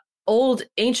old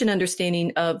ancient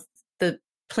understanding of the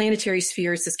planetary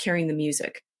spheres as carrying the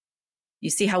music. You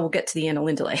see how we'll get to the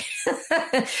Annalindale,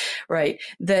 right?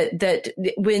 That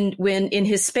when in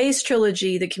his space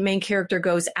trilogy, the main character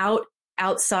goes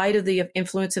outside of the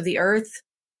influence of the Earth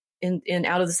and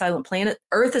out of the silent planet.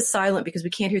 Earth is silent because we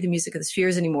can't hear the music of the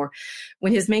spheres anymore.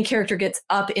 When his main character gets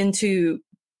up into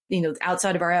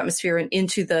outside of our atmosphere and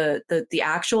into the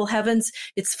actual heavens,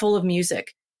 it's full of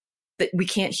music that we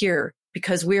can't hear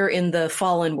because we're in the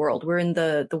fallen world. We're in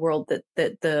the world that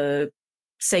the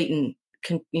Satan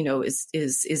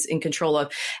is in control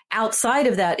of. Outside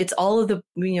of that, it's all of the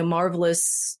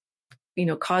marvelous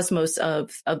cosmos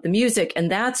of the music,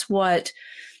 and that's what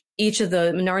each of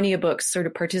the Narnia books sort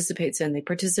of participates in. They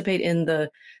participate in the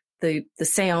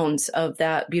sounds of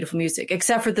that beautiful music,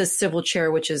 except for the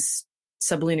Silverchair, which is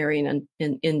sublunary and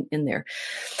in there.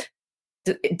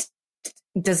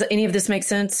 Does any of this make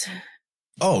sense?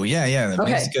 Oh, yeah. The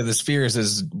music of the spheres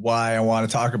is why I want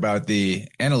to talk about the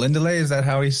Annalindale. Is that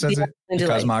how he says it?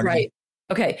 Cosmogony. Right.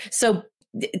 Okay. So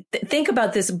think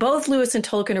about this. Both Lewis and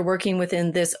Tolkien are working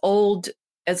within this old,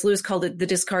 as Lewis called it, the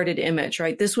discarded image,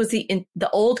 right? This was the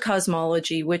old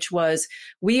cosmology, which was,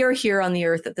 we are here on the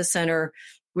Earth at the center.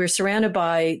 We're surrounded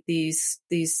by these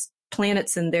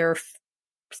planets and their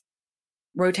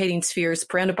rotating spheres,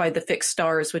 surrounded by the fixed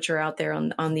stars, which are out there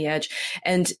on the edge,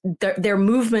 and their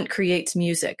movement creates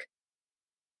music.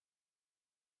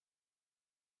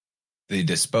 The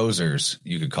disposers,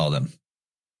 you could call them.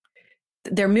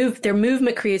 Their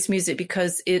movement creates music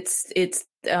because it's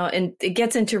and it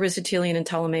gets into Aristotelian and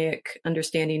Ptolemaic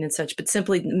understanding and such. But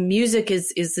simply, music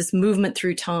is this movement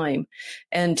through time,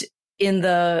 and in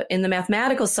the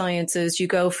mathematical sciences, you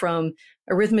go from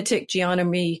arithmetic,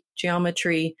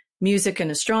 geometry, music, and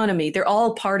astronomy. They're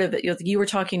all part of it. You were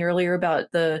talking earlier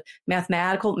about the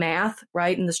mathematical math,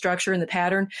 right? And the structure and the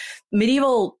pattern.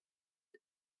 Medieval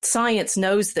science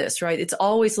knows this, right? It's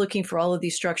always looking for all of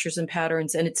these structures and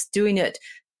patterns, and it's doing it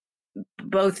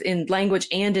both in language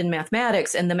and in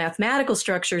mathematics. And the mathematical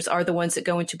structures are the ones that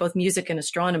go into both music and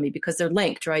astronomy because they're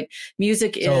linked, right?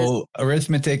 So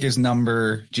arithmetic is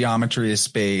number, geometry is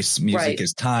space, music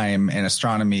is time, and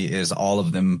astronomy is all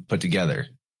of them put together.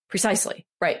 Precisely.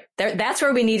 Right. That's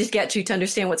where we need to get to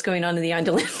understand what's going on in the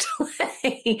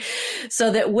Annalindale.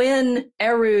 So that when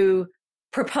Eru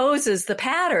proposes the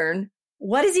pattern,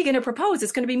 what is he going to propose?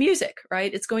 It's going to be music,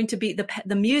 right? It's going to be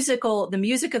the music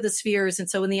of the spheres. And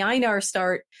so when the Einar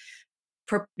start,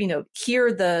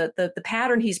 hear the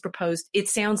pattern he's proposed, it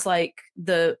sounds like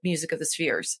the music of the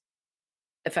spheres.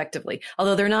 Effectively,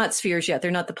 although they're not spheres yet,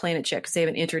 they're not the planets yet because they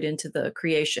haven't entered into the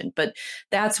creation. But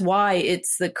that's why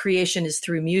the creation is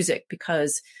through music,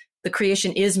 because the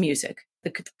creation is music.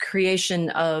 the creation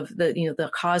of the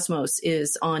cosmos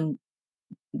is on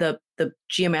the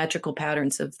geometrical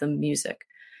patterns of the music.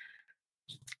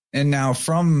 And now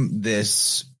from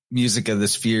this music of the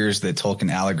spheres that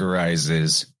Tolkien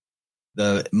allegorizes,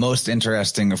 the most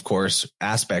interesting, of course,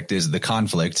 aspect is the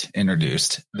conflict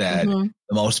introduced, that the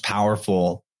most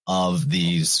powerful of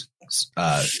these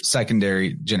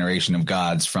secondary generation of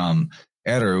gods from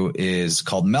Eru is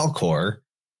called Melkor,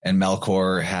 and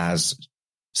Melkor has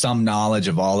some knowledge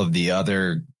of all of the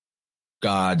other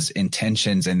gods'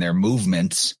 intentions and their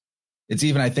movements. It's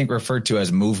even, I think, referred to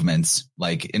as movements,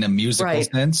 like in a musical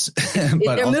sense.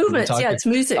 But they're movements. It's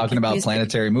music. Talking about music.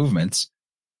 Planetary movements.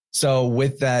 So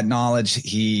with that knowledge,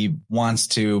 he wants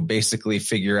to basically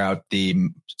figure out the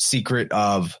secret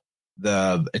of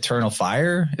the eternal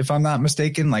fire, if I'm not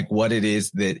mistaken, like what it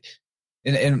is that,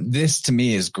 and this to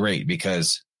me is great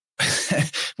because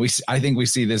I think we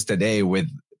see this today with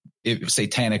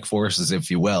satanic forces,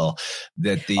 if you will,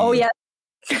 that the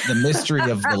mystery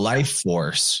of the life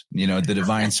force, the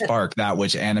divine spark, that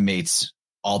which animates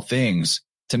all things.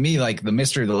 To me, like the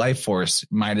mystery of the life force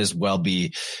might as well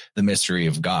be the mystery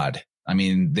of God. I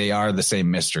mean, they are the same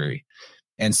mystery.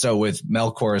 And so with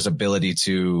Melkor's ability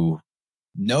to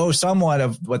know somewhat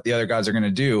of what the other gods are going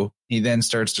to do, he then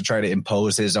starts to try to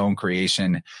impose his own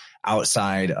creation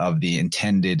outside of the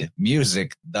intended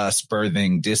music, thus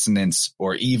birthing dissonance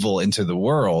or evil into the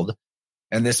world.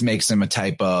 And this makes him a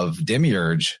type of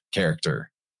demiurge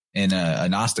character in a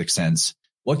Gnostic sense.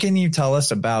 What can you tell us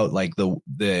about like the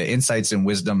insights and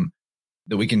wisdom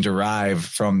that we can derive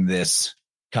from this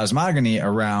cosmogony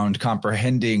around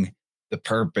comprehending the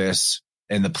purpose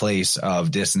and the place of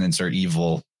dissonance or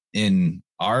evil in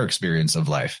our experience of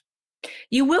life?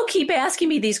 You will keep asking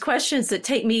me these questions that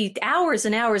take me hours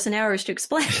and hours and hours to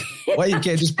explain. Well, you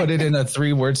can't just put it in a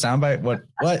 3-word soundbite. What?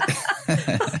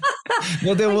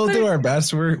 We'll do our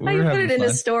best. We're having put it fun. In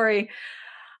a story.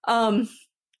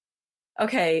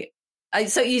 Okay.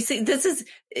 So you see, this is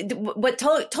what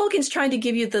Tolkien's trying to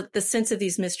give you the sense of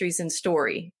these mysteries in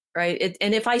story, right?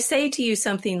 And if I say to you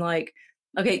something like,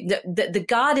 okay, the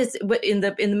God is in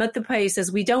the mythopoeia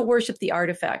says we don't worship the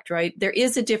artifact, right? There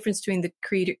is a difference between the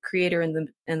creator and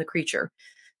the creature,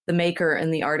 the maker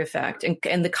and the artifact,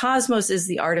 and the cosmos is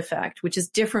the artifact, which is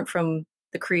different from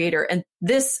the creator. And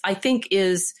this, I think,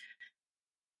 is.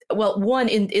 Well, one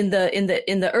in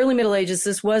the early Middle Ages,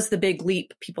 this was the big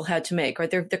leap people had to make, right?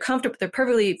 They're comfortable, they're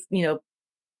perfectly,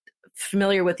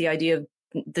 familiar with the idea of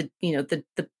the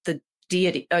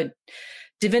deity,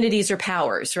 divinities or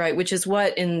powers, right? Which is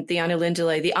what in the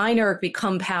Ainulindale, the Ainur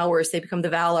become powers. They become the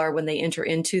Valar when they enter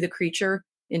into the creature,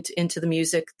 into the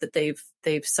music that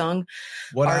they've sung.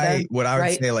 What I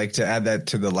would say, like to add that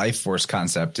to the life force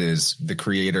concept, is the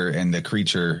creator and the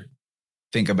creature.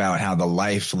 Think about how the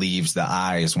life leaves the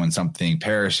eyes when something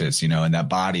perishes, and that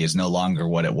body is no longer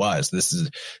what it was. This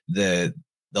is the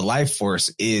life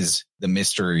force is the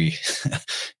mystery,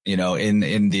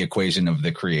 in the equation of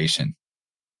the creation.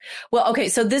 Well, okay.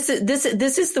 So this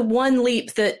is the one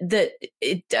leap that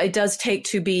it does take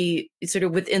to be sort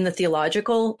of within the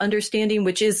theological understanding,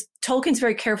 which is Tolkien's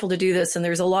very careful to do this. And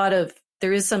there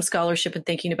is some scholarship in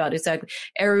thinking about exactly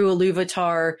Eru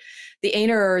Ilúvatar. The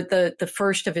Ainur are the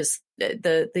first of his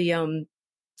the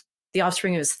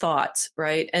offspring of his thoughts,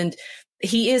 right? And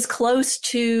he is close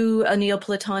to a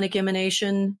Neoplatonic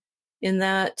emanation in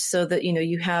that, so that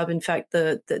you have, in fact,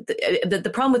 the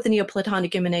problem with the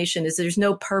Neoplatonic emanation is there's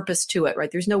no purpose to it,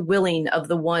 right? There's no willing of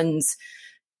the one's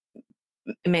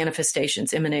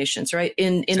manifestations, emanations, right?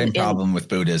 Same problem with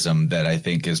Buddhism that I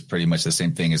think is pretty much the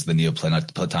same thing as the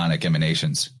Neoplatonic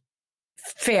emanations.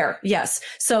 Fair, yes.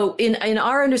 So in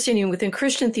our understanding within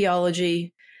Christian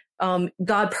theology,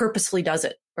 God purposefully does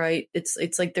it, right?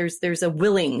 It's like there's a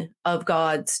willing of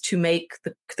gods to make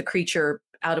the creature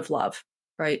out of love,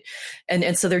 right?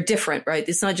 And so they're different, right?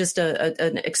 It's not just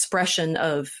an expression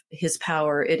of his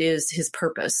power; it is his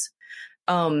purpose.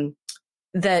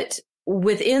 That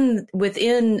within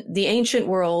the ancient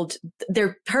world,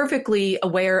 they're perfectly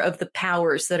aware of the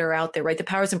powers that are out there, right? The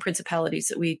powers and principalities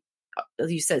that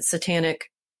you said,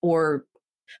 satanic or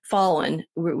fallen.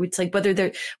 It's like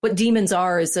what demons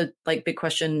are is a big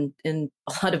question in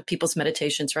a lot of people's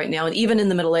meditations right now. And even in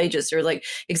the Middle Ages, they're like,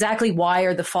 exactly why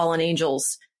are the fallen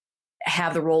angels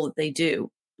have the role that they do?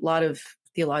 A lot of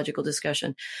theological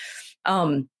discussion.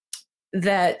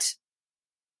 That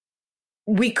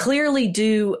we clearly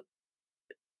do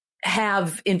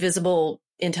have invisible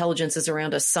intelligences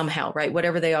around us somehow, right?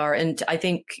 Whatever they are. And I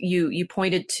think you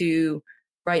pointed to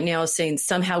right now saying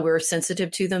somehow we're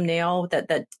sensitive to them now,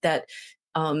 that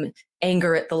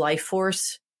anger at the life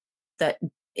force, that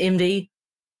envy,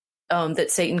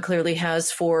 that Satan clearly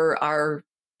has for our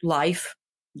life.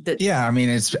 Yeah, I mean,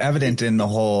 it's evident in the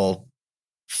whole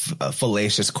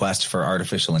fallacious quest for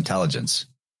artificial intelligence.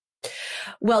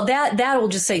 Well, that will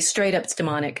just say straight up it's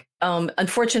demonic.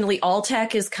 Unfortunately, all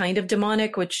tech is kind of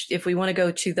demonic, which if we want to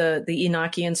go to the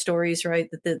Enochian stories, right,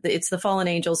 it's the fallen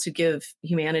angels who give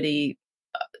humanity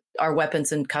our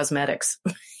weapons and cosmetics,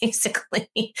 basically.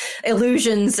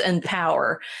 Illusions and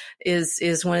power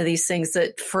is one of these things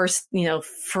that first,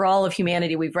 for all of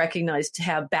humanity, we've recognized to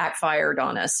have backfired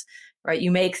on us, right?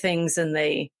 You make things and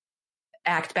they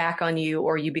act back on you,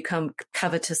 or you become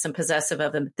covetous and possessive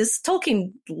of them.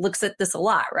 Tolkien looks at this a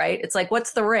lot, right? It's like,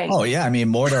 what's the ring? Oh yeah. I mean,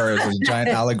 Mordor is a giant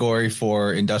allegory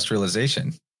for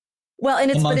industrialization. Well,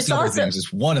 and it's other also things,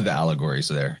 it's one of the allegories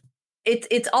there.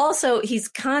 It's also,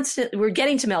 we're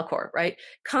getting to Melkor, right?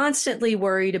 Constantly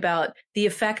worried about the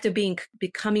effect of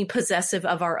becoming possessive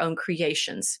of our own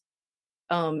creations.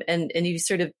 And you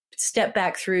sort of step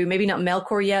back through, maybe not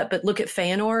Melkor yet, but look at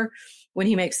Fëanor when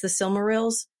he makes the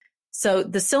Silmarils. So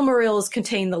the Silmarils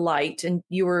contain the light, and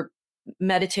you were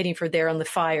meditating on the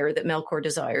fire that Melkor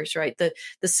desires, right? The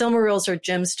Silmarils are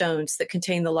gemstones that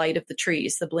contain the light of the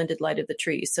trees, the blended light of the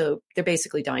trees. So they're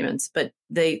basically diamonds, but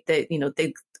they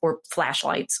or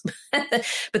flashlights,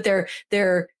 but they're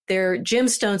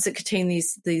gemstones that contain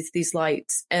these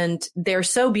lights, and they're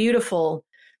so beautiful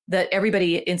that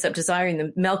everybody ends up desiring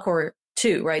them. Melkor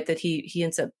too, right? That he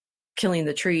ends up killing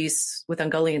the trees with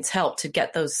Ungoliant's help to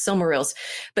get those Silmarils.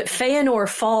 But Fëanor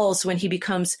falls when he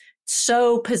becomes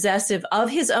so possessive of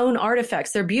his own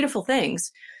artifacts. They're beautiful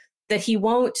things that he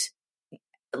won't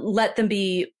let them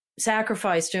be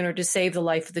sacrificed in order to save the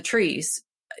life of the trees.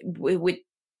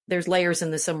 There's layers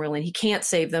in the Silmarillion. He can't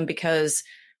save them because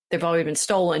they've already been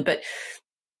stolen. But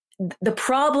the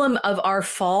problem of our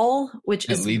fall, which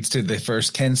leads to the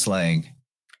first kinslaying.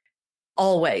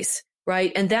 Always.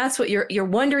 Right. And that's what you're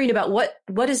wondering about.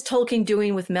 What is Tolkien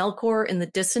doing with Melkor and the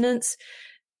dissonance?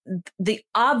 The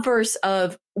obverse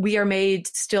of we are made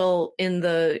still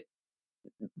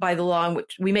by the law in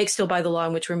which we make still by the law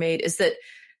in which we're made is that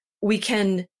we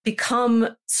can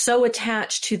become so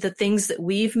attached to the things that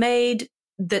we've made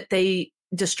that they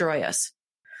destroy us.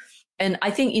 And I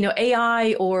think,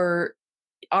 AI or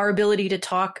our ability to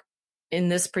talk in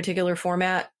this particular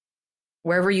format,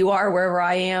 wherever you are, wherever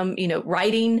I am,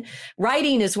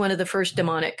 writing is one of the first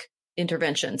demonic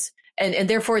interventions. And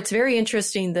therefore it's very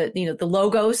interesting that, the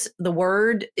logos, the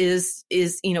word is,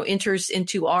 enters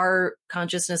into our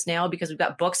consciousness now because we've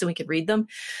got books and we can read them.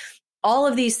 All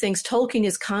of these things, Tolkien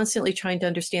is constantly trying to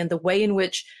understand the way in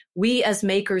which we as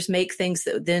makers make things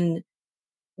that then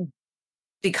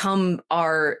become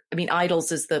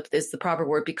idols is the proper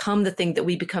word, become the thing that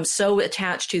we become so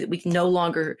attached to that we can no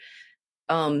longer,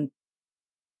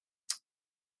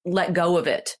 let go of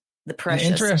it. The precious.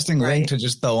 An interesting right? link to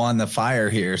just throw on the fire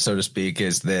here, so to speak,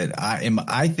 is that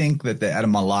I think that the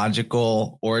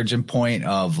etymological origin point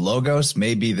of logos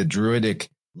may be the Druidic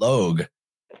log,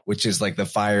 which is like the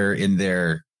fire in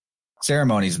their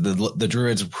ceremonies. The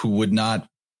Druids who would not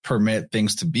permit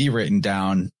things to be written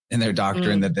down in their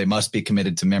doctrine, that they must be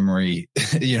committed to memory,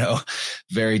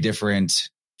 very different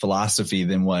philosophy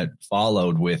than what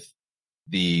followed with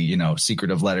the,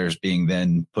 secretive letters being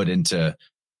then put into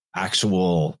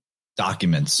actual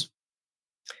documents.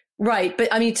 Right. But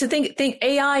I mean, to think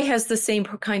AI has the same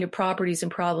kind of properties and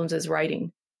problems as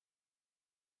writing.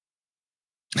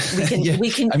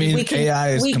 AI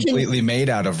is completely made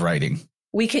out of writing.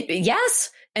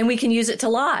 Yes. And we can use it to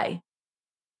lie.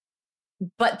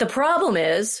 But the problem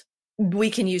is we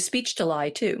can use speech to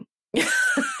lie too.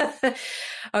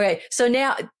 Okay. So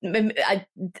now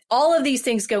all of these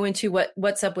things go into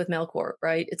what's up with Melkor,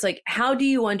 right? It's like, how do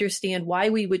you understand why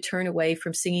we would turn away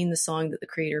from singing the song that the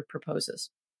creator proposes?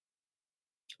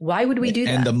 Why would we do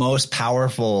that? And the most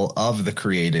powerful of the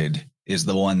created is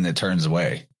the one that turns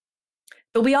away.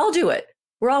 But we all do it.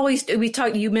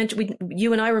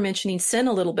 You and I were mentioning sin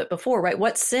a little bit before, right?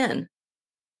 What's sin?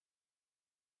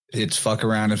 It's fuck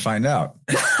around and find out.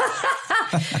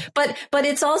 but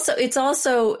so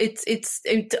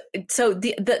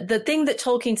the thing that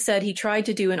Tolkien said he tried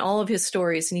to do in all of his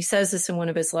stories, and he says this in one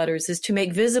of his letters, is to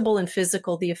make visible and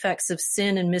physical the effects of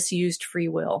sin and misused free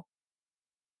will.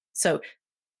 So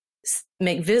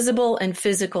make visible and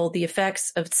physical the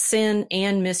effects of sin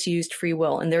and misused free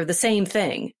will. And they're the same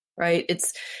thing, right?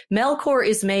 Melkor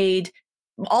is made,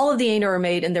 all of the Ainur are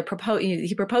made, and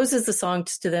he proposes the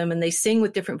songs to them, and they sing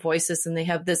with different voices, and they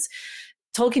have this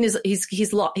Tolkien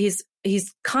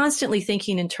he's constantly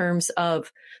thinking in terms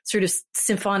of sort of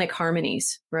symphonic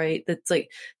harmonies, right? That's like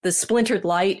the splintered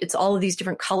light. It's all of these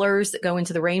different colors that go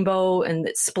into the rainbow and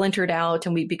it's splintered out,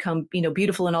 and we become,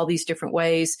 beautiful in all these different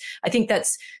ways. I think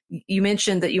you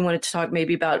mentioned that you wanted to talk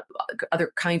maybe about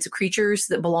other kinds of creatures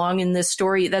that belong in this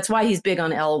story. That's why he's big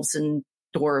on elves and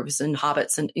dwarves and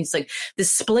hobbits. And it's like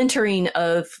this splintering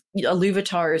of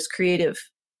Iluvatar's creative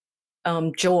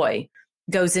joy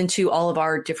goes into all of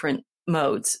our different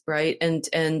modes, right?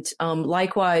 And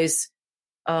likewise,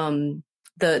 the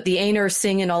Aenir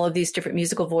sing in all of these different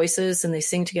musical voices, and they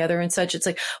sing together and such. It's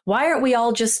like, why aren't we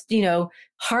all just,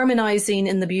 harmonizing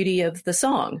in the beauty of the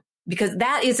song? Because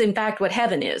that is in fact what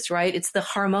heaven is, right? It's the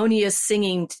harmonious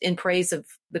singing in praise of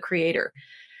the Creator.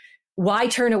 Why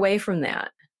turn away from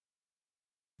that?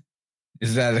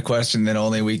 Is that a question that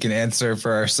only we can answer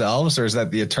for ourselves, or is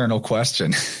that the eternal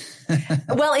question?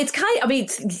 Well, it's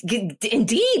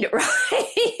indeed,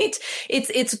 right?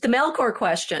 It's the Melkor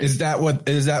question. Is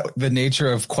that the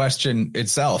nature of question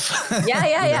itself?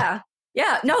 Yeah.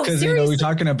 No, because we're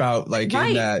talking about like right.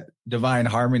 In that divine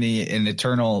harmony in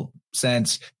eternal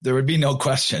sense, there would be no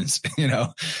questions.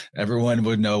 Everyone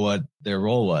would know what their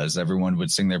role was. Everyone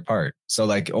would sing their part. So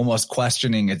like almost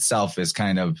questioning itself is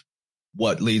kind of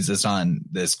what leads us on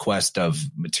this quest of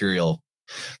material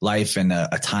life and a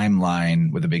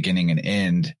timeline with a beginning and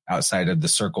end outside of the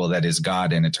circle that is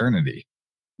God and eternity.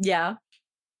 Yeah.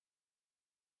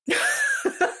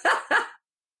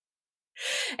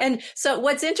 And so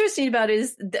what's interesting about it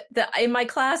is that in my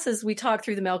classes, we talk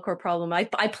through the Melkor problem. I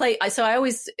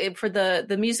always, for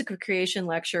the music of creation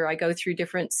lecture, I go through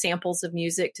different samples of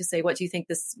music to say, what do you think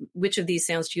which of these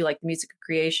sounds do you like the music of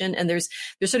creation? And there's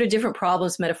sort of different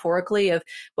problems metaphorically of,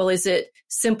 well, is it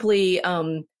simply,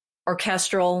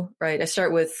 orchestral, right? I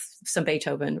start with some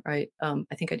Beethoven, right?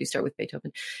 I think I do start with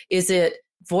Beethoven. Is it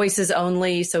voices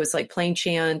only? So it's like plain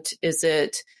chant. Is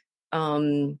it,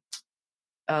 what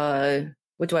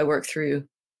do I work through?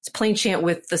 It's plain chant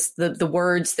with the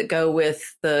words that go with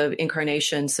the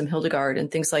incarnation, some Hildegard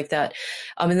and things like that.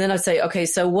 And then I'd say, okay,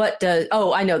 so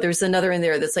I know there's another in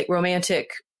there that's like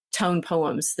romantic tone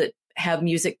poems that have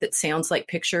music that sounds like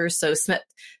pictures. So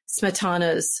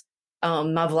Smetana's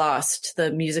Mavlast,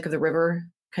 the music of the river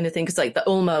kind of thing. It's like the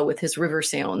Ulma with his river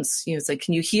sounds. It's like,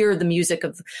 can you hear the music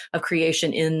of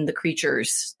creation in the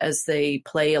creatures as they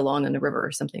play along on the river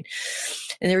or something?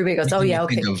 And everybody goes, "Oh yeah,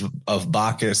 okay." Think of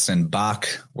Bacchus and Bach,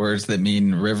 words that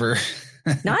mean river.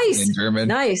 Nice in German.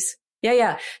 Nice,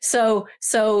 yeah. So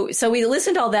we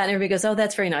listened to all that, and everybody goes, "Oh,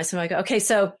 that's very nice." And I go, "Okay,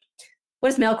 so what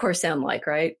does Melkor sound like,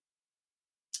 right?"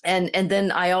 And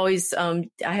then I always I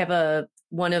have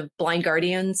one of Blind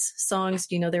Guardian's songs.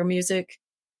 Do you know their music?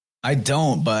 I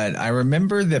don't, but I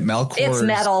remember that It's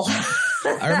metal.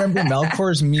 I remember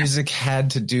Melkor's music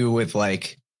had to do with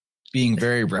like being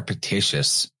very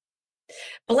repetitious.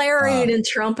 Blaring and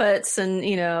trumpets, and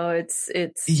it's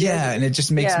and it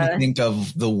just makes me think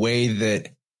of the way that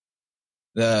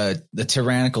the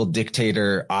tyrannical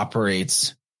dictator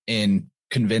operates in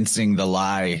convincing the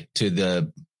lie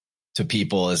to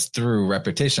people is through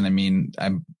repetition. I mean,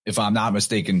 if I'm not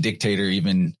mistaken, dictator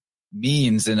even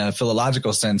means in a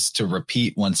philological sense to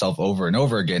repeat oneself over and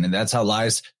over again. And that's how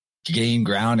lies gain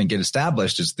ground and get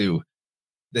established, is through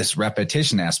this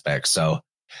repetition aspect. So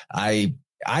I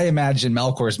imagine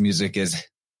Melkor's music is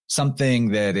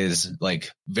something that is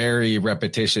like very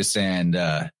repetitious and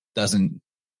doesn't,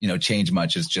 change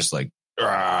much. It's just like,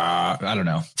 I don't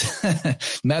know.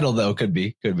 Metal though, could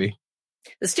be. The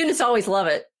students always love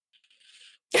it.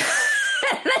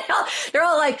 They're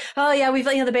all like, "Oh yeah, we've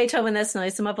the Beethoven, that's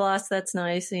nice. The Mavlast, that's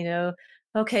nice.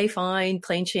 Okay, fine.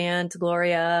 Plain chant,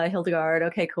 Gloria, Hildegard.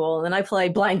 Okay, cool." And then I play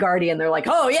Blind Guardian. They're like,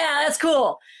 "Oh yeah, that's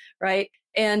cool." Right.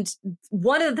 And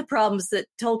one of the problems that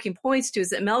Tolkien points to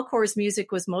is that Melkor's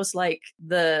music was most like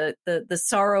the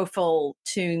sorrowful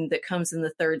tune that comes in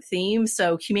the third theme.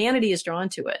 So humanity is drawn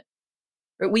to it.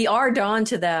 We are drawn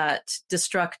to that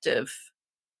destructive,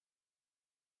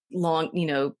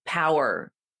 long,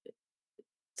 power.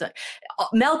 So,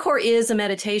 Melkor is a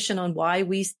meditation on why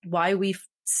we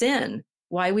sin,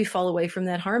 why we fall away from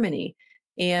that harmony.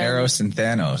 And Eros and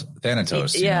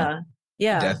Thanatos. Yeah.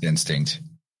 Death instinct.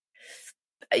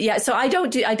 Yeah. So I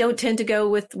don't tend to go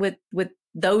with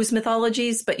those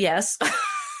mythologies, but yes.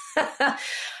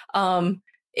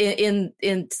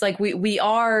 It's like we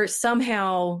are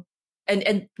somehow,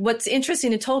 and what's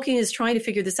interesting in Tolkien is trying to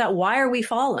figure this out. Why are we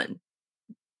fallen?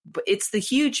 It's the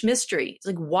huge mystery. It's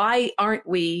like, why aren't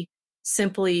we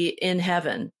simply in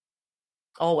heaven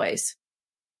always?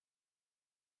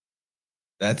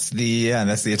 That's the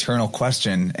eternal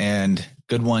question, and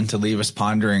good one to leave us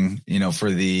pondering,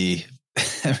 for the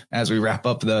as we wrap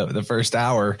up the first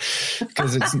hour,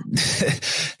 because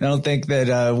I don't think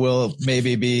that we'll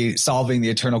maybe be solving the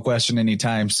eternal question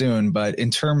anytime soon. But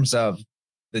in terms of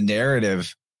the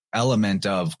narrative element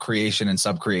of creation and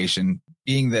subcreation,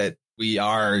 being that we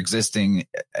are existing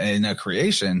in a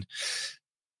creation,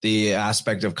 the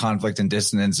aspect of conflict and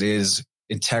dissonance is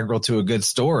integral to a good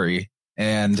story.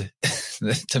 And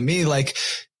to me, like,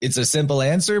 it's a simple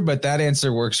answer, but that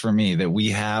answer works for me, that we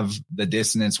have the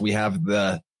dissonance, we have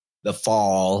the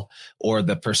fall or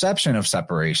the perception of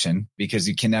separation, because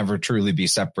you can never truly be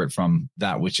separate from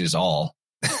that which is all.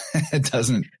 It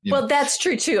doesn't. Well, that's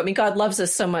true too. I mean, God loves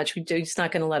us so much. He's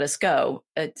not going to let us go.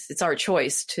 It's our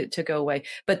choice to go away.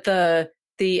 But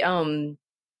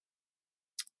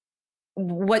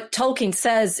what Tolkien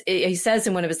says, he says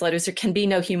in one of his letters, there can be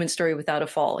no human story without a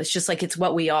fall. It's just like, it's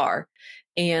what we are.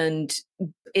 And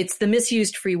it's the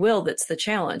misused free will that's the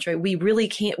challenge, right? We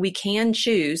really we can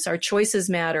choose. Our choices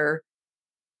matter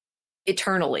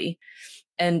eternally.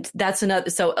 And that's another,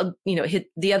 so,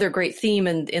 the other great theme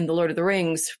in The Lord of the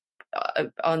Rings,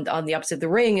 on the opposite of the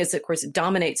ring, is, of course, it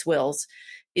dominates wills,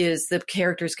 is the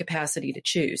character's capacity to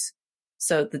choose.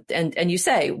 So, and you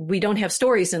say, we don't have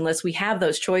stories unless we have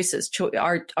those choices.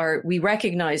 We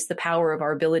recognize the power of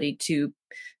our ability to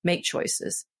make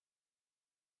choices.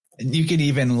 You can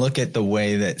even look at the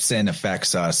way that sin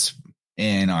affects us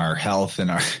in our health and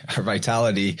our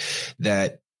vitality.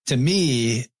 That, to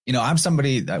me, I'm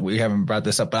somebody that, we haven't brought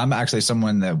this up, but I'm actually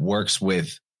someone that works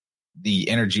with the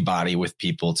energy body with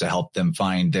people to help them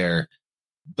find their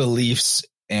beliefs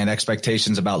and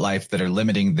expectations about life that are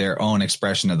limiting their own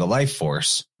expression of the life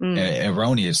force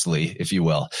erroneously, if you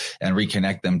will, and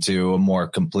reconnect them to a more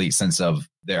complete sense of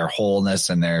their wholeness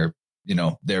and their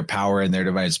power and their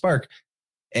divine spark.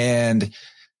 And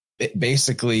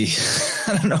basically,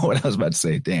 I don't know what I was about to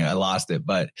say. Dang, I lost it.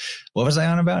 But what was I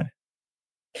on about?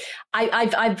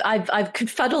 I've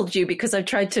confuddled you because I've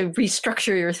tried to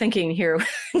restructure your thinking here.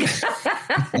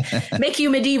 Make you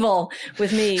medieval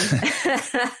with me.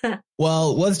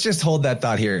 Well, let's just hold that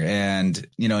thought here. And,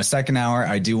 a second hour,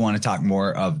 I do want to talk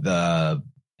more of the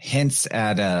hints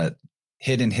at a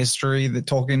hidden history that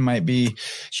Tolkien might be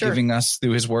giving us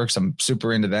through his works. I'm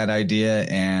super into that idea,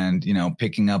 and,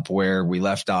 picking up where we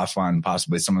left off on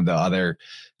possibly some of the other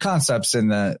concepts in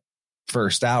the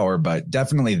first hour, but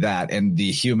definitely that, and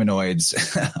the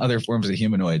humanoids, other forms of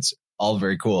humanoids, all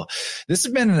very cool. This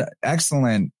has been an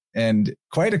excellent and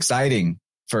quite exciting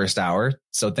first hour.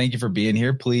 So thank you for being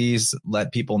here. Please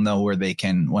let people know where they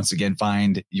can once again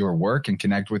find your work and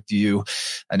connect with you.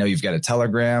 I know you've got a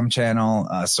Telegram channel.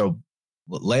 So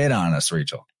lay it on us,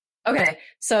 Rachel. Okay.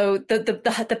 So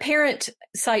the parent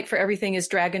site for everything is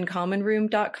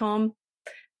dragoncommonroom.com.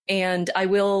 And I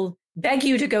will beg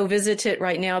you to go visit it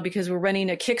right now, because we're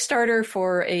running a Kickstarter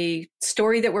for a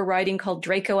story that we're writing called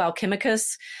Draco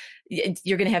Alchemicus.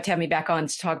 You're going to have me back on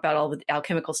to talk about all the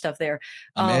alchemical stuff there.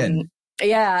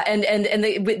 Yeah. And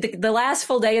the last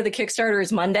full day of the Kickstarter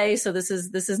is Monday. So this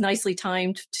is nicely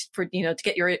timed for, to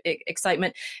get your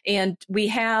excitement. And we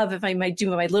have, if I might do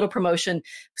my little promotion,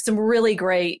 some really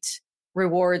great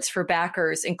rewards for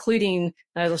backers, including,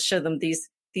 I will show them these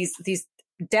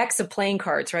decks of playing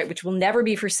cards, right, which will never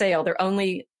be for sale. They're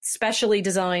only specially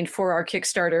designed for our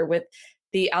Kickstarter, with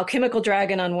the alchemical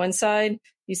dragon on one side,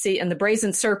 you see, and the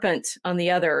brazen serpent on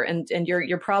the other. And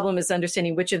your problem is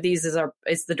understanding which of these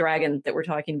is the dragon that we're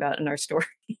talking about in our story.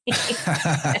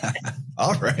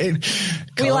 All right.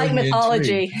 We like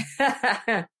mythology.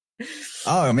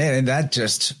 Oh man, and that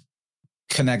just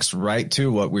connects right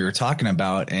to what we were talking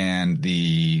about, and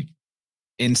the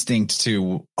instinct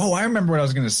to, I remember what I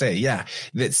was going to say. Yeah.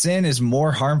 That sin is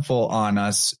more harmful on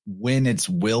us when it's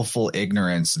willful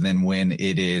ignorance than when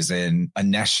it is a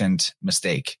nescient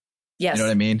mistake. Yes. You know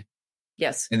what I mean?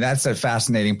 Yes. And that's a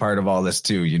fascinating part of all this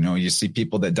too. You see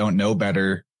people that don't know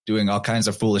better doing all kinds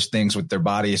of foolish things with their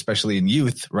body, especially in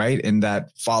youth, right? And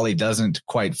that folly doesn't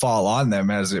quite fall on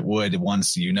them as it would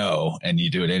once and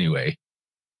you do it anyway.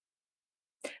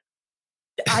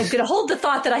 I'm going to hold the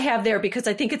thought that I have there, because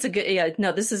I think it's a good,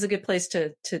 this is a good place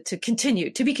to continue,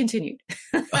 to be continued.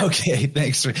 Okay.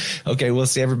 Thanks. Okay. We'll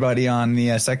see everybody on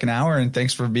the second hour, and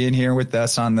thanks for being here with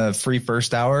us on the free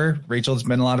first hour. Rachel, it's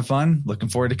been a lot of fun. Looking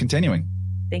forward to continuing.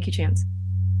 Thank you, Chance.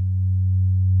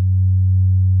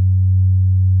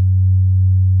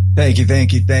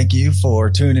 Thank you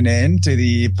for tuning in to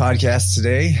the podcast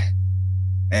today.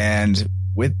 And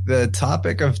with the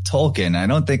topic of Tolkien, I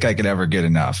don't think I could ever get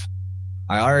enough.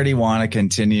 I already want to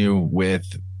continue with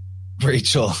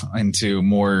Rachel into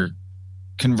more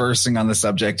conversing on the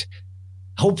subject.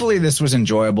 hopefully this was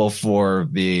enjoyable for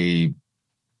the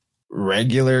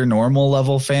regular, normal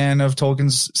level fan of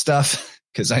Tolkien's stuff,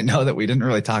 because I know that we didn't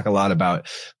really talk a lot about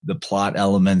the plot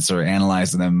elements or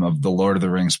analyze them of the Lord of the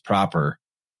Rings proper.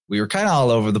 We were kind of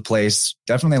all over the place.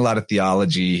 Definitely a lot of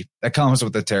theology that comes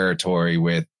with the territory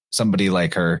with somebody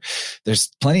like her.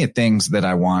 There's plenty of things that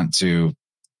I want to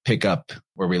pick up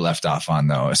where we left off on,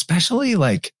 though, especially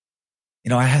like,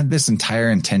 I had this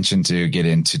entire intention to get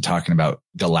into talking about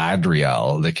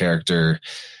Galadriel, the character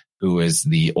who is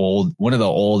one of the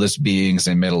oldest beings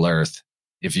in Middle Earth.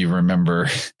 If you remember,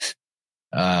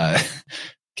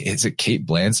 is it Kate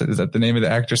Blanchett? Is that the name of the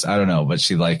actress? I don't know, but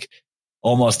she like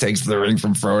almost takes the ring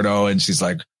from Frodo and she's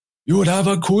like, "You would have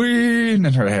a queen,"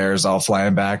 and her hair is all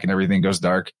flying back and everything goes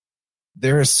dark.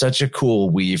 There is such a cool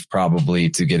weave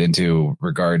probably to get into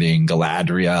regarding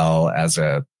Galadriel as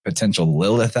a potential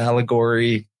Lilith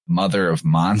allegory, mother of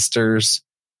monsters,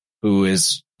 who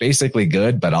is basically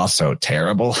good, but also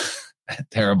terrible.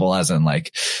 Terrible as in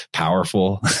like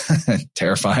powerful,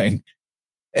 terrifying.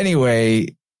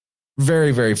 Anyway,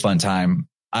 very, very fun time.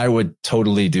 I would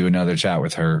totally do another chat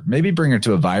with her. Maybe bring her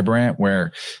to a Vibrant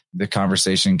where the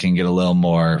conversation can get a little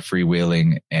more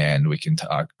freewheeling and we can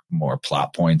talk more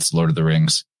plot points, Lord of the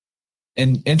Rings.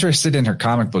 And interested in her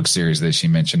comic book series that she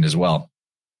mentioned as well,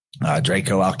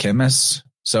 Draco Alchemist.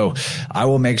 So I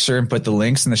will make sure and put the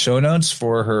links in the show notes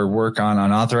for her work on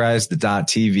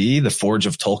unauthorized.tv, The Forge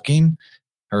of Tolkien,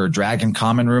 her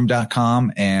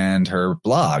dragoncommonroom.com, and her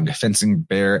blog,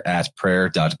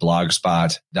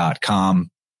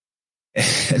 fencingbear@prayer.blogspot.com.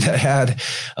 And I had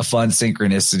a fun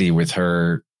synchronicity with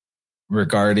her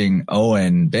regarding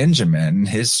Owen Benjamin,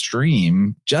 his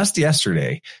stream just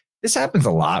yesterday. This happens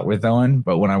a lot with Owen,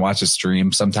 but when I watch a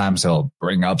stream, sometimes he'll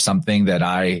bring up something that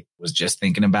I was just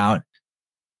thinking about.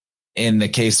 In the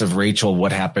case of Rachel,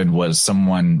 what happened was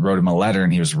someone wrote him a letter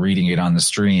and he was reading it on the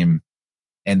stream,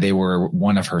 and they were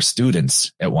one of her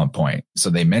students at one point. So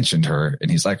they mentioned her and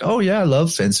he's like, "Oh yeah, I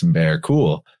love Fencing Bear.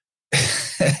 Cool."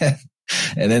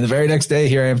 And then the very next day,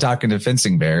 here I am talking to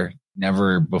Fencing Bear.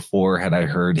 Never before had I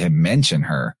heard him mention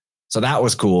her. So that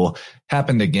was cool.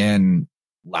 Happened again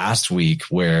last week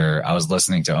where I was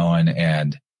listening to Owen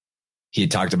and he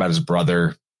had talked about his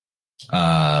brother.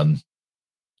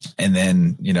 And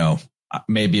then,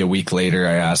 maybe a week later,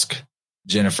 I asked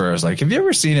Jennifer, I was like, "Have you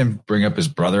ever seen him bring up his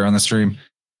brother on the stream?"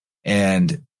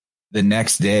 And the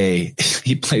next day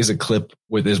he plays a clip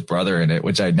with his brother in it,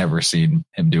 which I'd never seen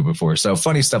him do before. So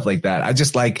funny stuff like that. I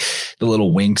just like the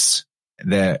little winks,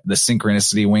 the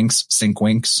synchronicity winks, sync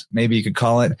winks, maybe you could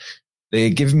call it.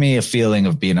 They give me a feeling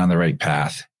of being on the right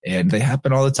path, and they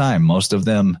happen all the time. Most of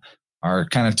them are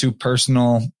kind of too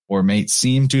personal or may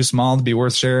seem too small to be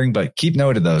worth sharing, but keep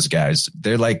note of those guys.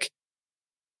 They're like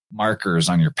markers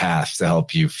on your path to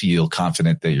help you feel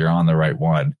confident that you're on the right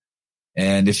one.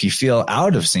 And if you feel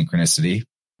out of synchronicity,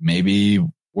 maybe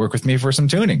work with me for some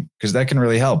tuning, because that can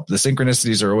really help. The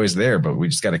synchronicities are always there, but we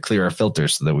just got to clear our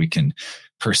filters so that we can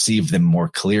perceive them more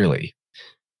clearly.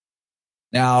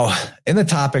 Now, in the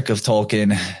topic of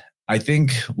Tolkien, I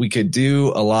think we could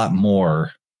do a lot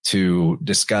more to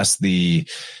discuss the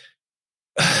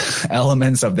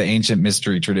elements of the ancient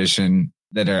mystery tradition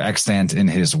that are extant in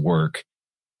his work,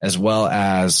 as well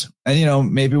as,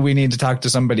 and maybe we need to talk to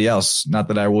somebody else. Not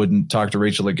that I wouldn't talk to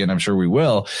Rachel again. I'm sure we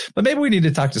will, but maybe we need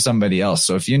to talk to somebody else.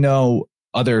 So if you know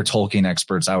other Tolkien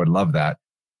experts, I would love that.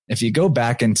 If you go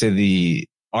back into the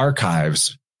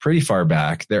archives pretty far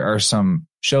back, there are some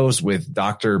shows with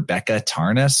Dr. Becca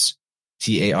Tarnas,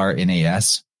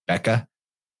 Tarnas, Becca.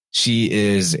 She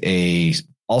is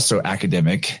also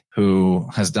academic who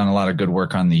has done a lot of good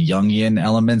work on the Jungian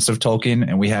elements of Tolkien.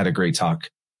 And we had a great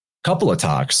couple of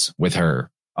talks with her,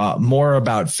 more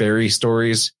about fairy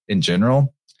stories in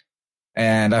general.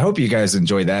 And I hope you guys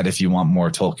enjoy that. If you want more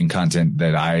Tolkien content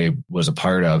that I was a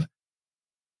part of,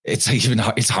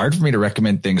 it's hard for me to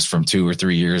recommend things from 2 or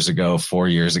 3 years ago, 4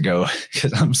 years ago,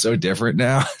 because I'm so different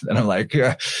now that I'm like,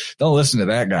 don't listen to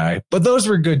that guy. But those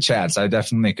were good chats. I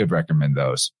definitely could recommend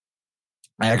those.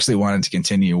 I actually wanted to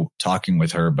continue talking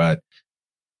with her, but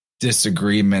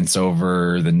disagreements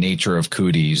over the nature of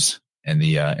cooties and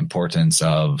the importance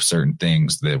of certain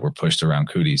things that were pushed around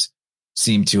cooties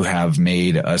seem to have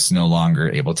made us no longer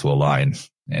able to align.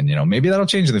 And, maybe that'll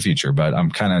change in the future, but I'm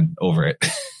kind of over it.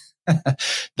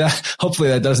 Hopefully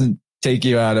that doesn't take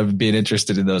you out of being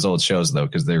interested in those old shows, though,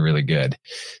 because they're really good.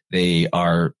 They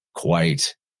are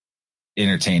quite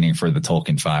entertaining for the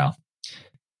Tolkien file.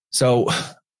 So,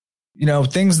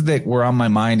 things that were on my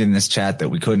mind in this chat that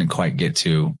we couldn't quite get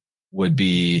to would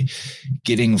be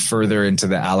getting further into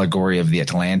the allegory of the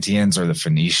Atlanteans or the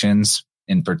Phoenicians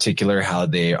in particular, how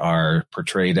they are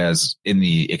portrayed as in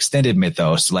the extended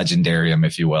mythos, legendarium,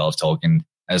 if you will, of Tolkien,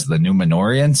 as the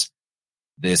Númenóreans,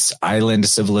 this island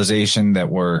civilization that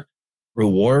were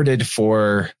rewarded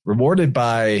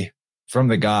by from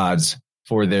the gods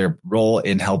for their role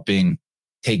in helping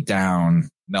take down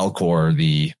Melkor,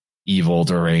 the evil,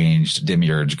 deranged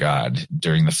demiurge god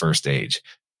during the First Age.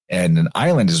 And an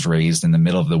island is raised in the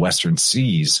middle of the Western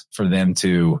Seas for them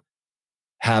to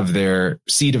have their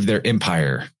seat of their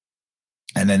empire.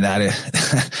 And then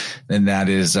that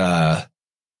is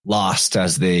lost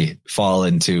as they fall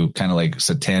into kind of like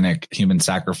satanic human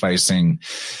sacrificing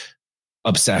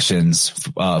obsessions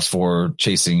for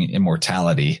chasing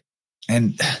immortality.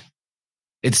 And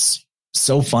it's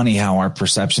so funny how our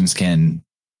perceptions can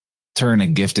turn a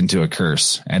gift into a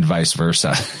curse and vice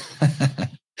versa.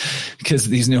 Because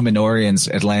these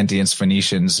Númenóreans, Atlanteans,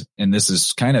 Phoenicians, and this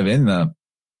is kind of in the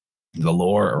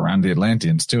lore around the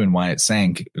Atlanteans too, and why it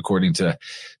sank, according to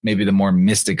maybe the more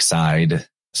mystic side,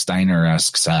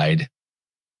 Steiner-esque side,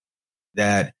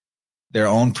 that their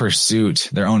own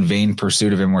vain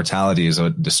pursuit of immortality is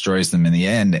what destroys them in the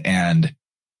end. And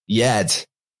yet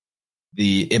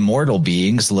the immortal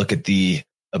beings look at the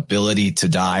ability to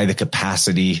die, the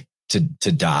capacity to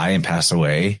die and pass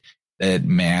away that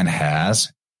man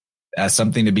has, as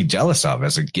something to be jealous of,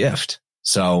 as a gift.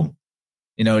 So,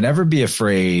 never be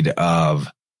afraid of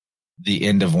the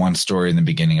end of one story and the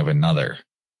beginning of another,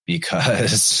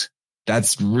 because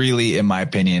that's really, in my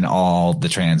opinion, all the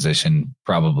transition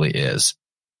probably is.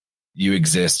 You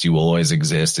exist, you will always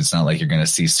exist. It's not like you're going to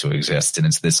cease to exist. And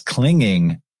it's this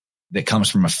clinging that comes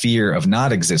from a fear of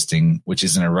not existing, which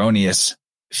is an erroneous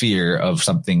fear of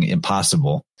something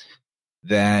impossible.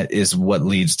 That is what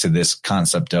leads to this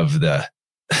concept of the,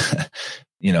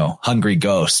 hungry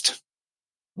ghost,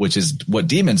 which is what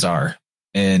demons are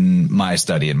in my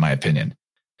study, in my opinion.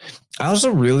 I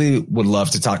also really would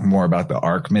love to talk more about the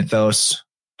Ark mythos,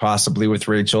 possibly with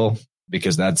Rachel,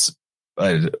 because that's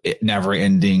a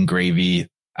never-ending gravy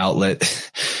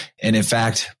outlet. And in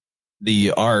fact,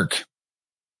 the Ark,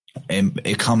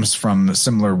 it comes from a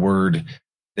similar word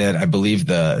that I believe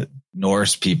the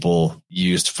Norse people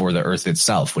used for the earth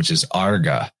itself, which is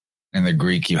arga. In the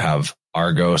Greek, you have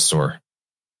argos, or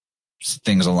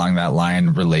things along that line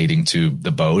relating to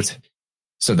the boat.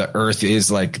 So the earth is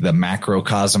like the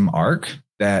macrocosm ark,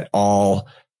 that all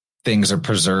things are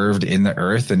preserved in the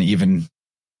earth, and even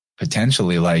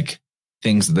potentially like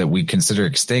things that we consider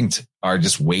extinct are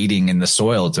just waiting in the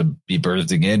soil to be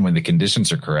birthed again when the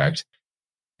conditions are correct.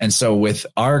 And so with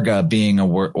arga being a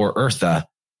word, or eartha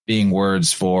being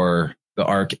words for the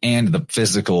ark and the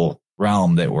physical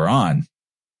realm that we're on,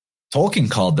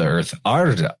 Tolkien called the earth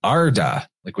Arda,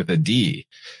 like with a D.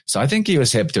 So I think he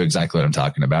was hip to exactly what I'm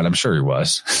talking about. I'm sure he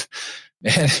was.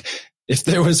 And if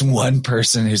there was one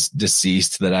person who's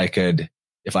deceased that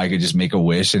if I could just make a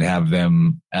wish and have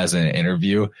them as an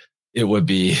interview, it would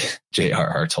be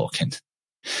J.R.R. Tolkien.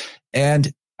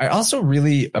 And I also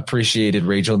really appreciated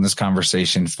Rachel in this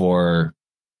conversation for,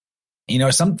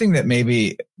 something that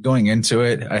maybe going into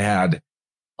it, I had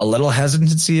a little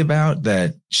hesitancy about,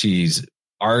 that she's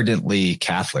ardently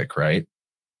Catholic, right?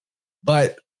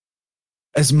 But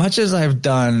as much as I've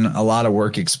done a lot of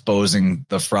work exposing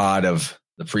the fraud of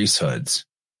the priesthoods,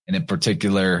 and in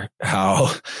particular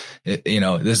how,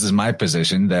 this is my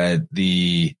position, that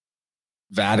the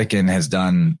Vatican has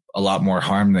done a lot more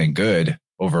harm than good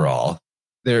overall,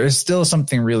 there is still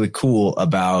something really cool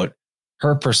about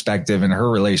her perspective and her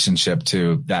relationship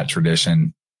to that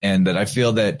tradition. And that I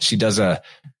feel that she does a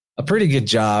pretty good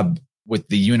job with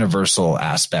the universal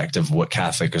aspect of what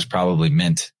Catholic is probably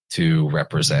meant to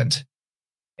represent.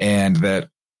 And that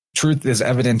truth is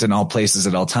evident in all places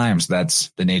at all times.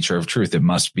 That's the nature of truth. It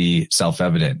must be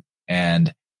self-evident.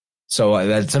 And so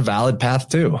that's a valid path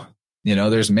too.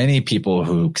 There's many people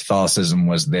who Catholicism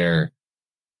was their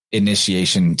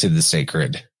initiation to the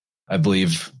sacred. I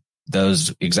believe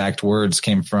those exact words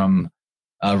came from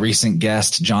a recent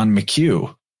guest, John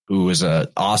McHugh, who is an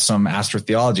awesome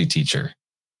astrotheology teacher,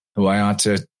 who I ought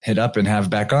to hit up and have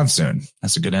back on soon.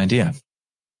 That's a good idea.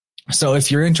 So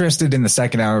if you're interested in the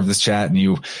second hour of this chat and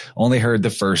you only heard the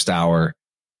first hour,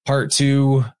 part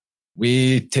 2,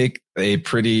 we take a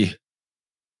pretty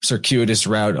circuitous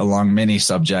route along many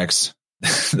subjects.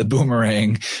 The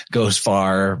boomerang goes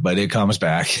far, but it comes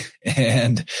back.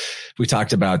 And we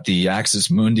talked about the Axis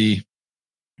Mundi,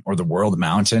 or the world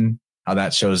mountain, how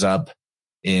that shows up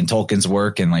in Tolkien's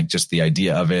work and like just the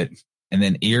idea of it. And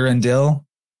then Eärendil,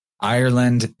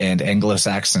 Ireland and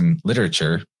Anglo-Saxon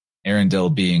literature,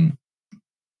 Eärendil being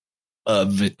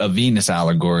a Venus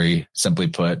allegory, simply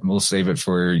put. We'll save it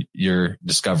for your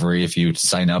discovery if you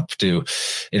sign up to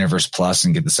Interverse Plus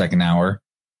and get the second hour.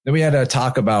 Then we had a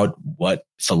talk about what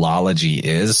philology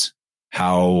is,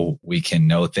 how we can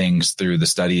know things through the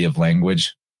study of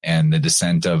language and the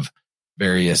descent of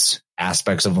various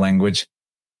aspects of language.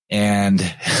 And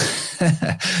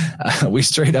we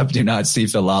straight up do not see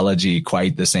philology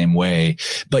quite the same way,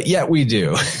 but yet we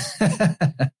do.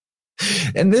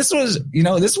 And this was,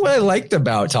 this is what I liked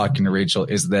about talking to Rachel,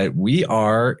 is that we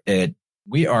are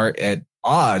at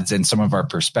odds in some of our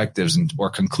perspectives or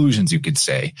conclusions, you could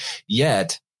say.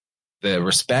 Yet the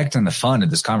respect and the fun of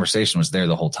this conversation was there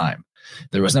the whole time.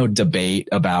 There was no debate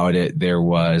about it. There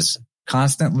was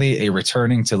constantly a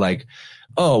returning to like,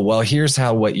 oh, well, here's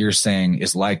how what you're saying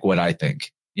is like what I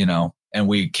think, and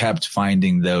we kept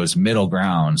finding those middle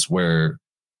grounds where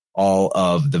all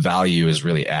of the value is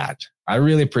really at. I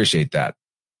really appreciate that.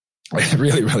 I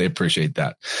really, really appreciate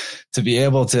that. To be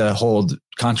able to hold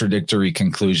contradictory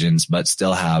conclusions, but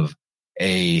still have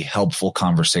a helpful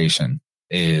conversation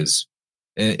it's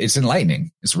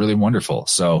enlightening. It's really wonderful.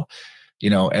 So,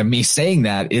 and me saying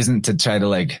that isn't to try to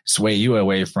like sway you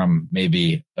away from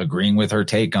maybe agreeing with her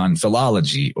take on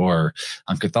philology or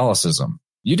on Catholicism.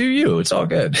 You do you. It's all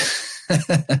good.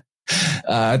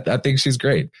 I think she's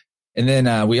great. And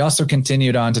then we also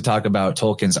continued on to talk about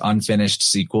Tolkien's unfinished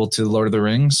sequel to Lord of the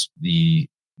Rings, The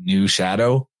New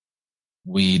Shadow.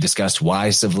 We discussed why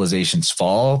civilizations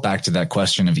fall, back to that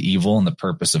question of evil and the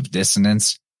purpose of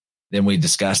dissonance. Then we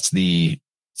discussed the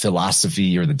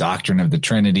philosophy or the doctrine of the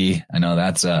Trinity. I know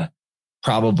that's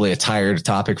probably a tired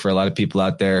topic for a lot of people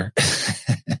out there,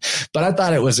 but I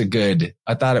thought it was good.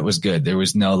 There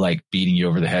was no like beating you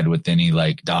over the head with any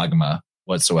like dogma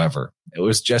whatsoever. It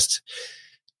was just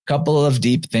a couple of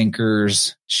deep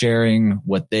thinkers sharing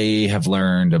what they have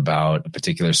learned about a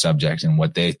particular subject and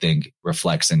what they think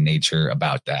reflects in nature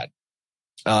about that.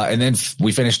 And then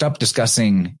we finished up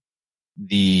discussing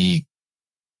the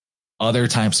other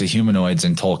types of humanoids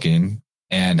in Tolkien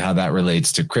and how that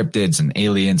relates to cryptids and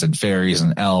aliens and fairies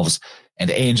and elves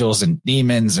and angels and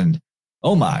demons and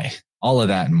oh my, all of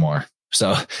that and more.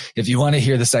 So if you want to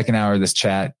hear the second hour of this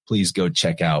chat, please go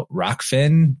check out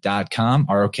rockfin.com,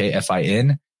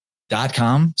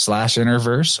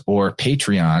 ROKFIN.com/Interverse or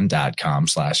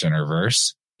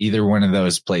patreon.com/Interverse. Either one of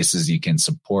those places you can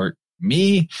support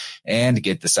me and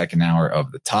get the second hour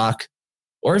of the talk.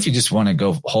 Or if you just want to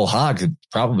go whole hog, you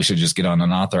probably should just get on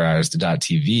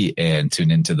unauthorized.tv and tune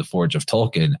into the Forge of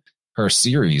Tolkien, her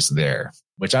series there,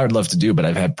 which I would love to do, but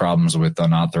I've had problems with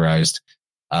unauthorized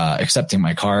accepting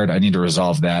my card. I need to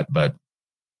resolve that, but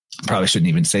probably shouldn't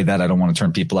even say that. I don't want to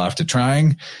turn people off to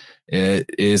trying.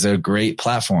 It is a great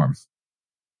platform.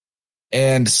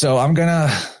 And so I'm going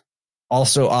to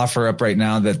also offer up right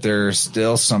now that there's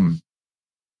still some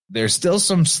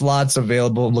slots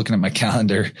available. I'm looking at my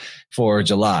calendar for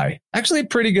July. Actually, a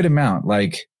pretty good amount.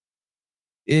 Like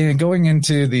going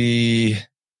into the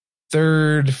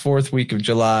 3rd, 4th week of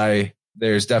July,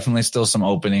 there's definitely still some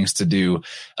openings to do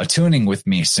a tuning with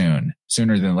me sooner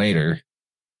than later.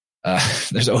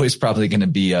 There's always probably going to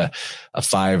be a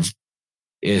 5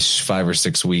 or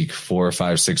 6 week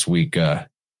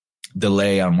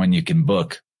delay on when you can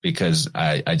book because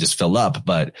I just fill up,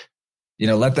 but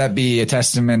let that be a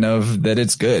testament of that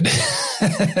it's good,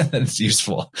 that it's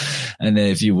useful. And then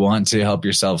if you want to help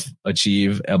yourself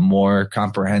achieve a more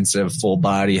comprehensive full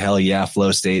body, hell yeah,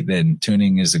 flow state, then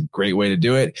tuning is a great way to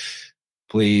do it.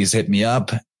 Please hit me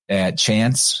up at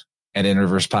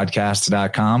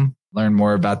chance@interversepodcast.com. Learn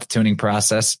more about the tuning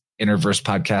process,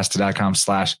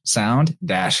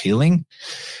 interversepodcast.com/sound-healing.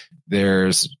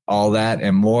 There's all that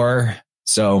and more.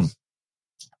 So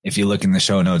if you look in the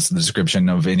show notes, the description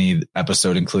of any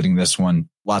episode, including this one,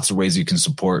 lots of ways you can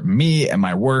support me and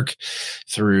my work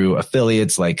through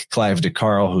affiliates like Clive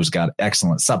DeCarl, who's got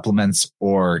excellent supplements,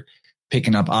 or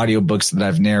picking up audiobooks that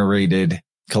I've narrated,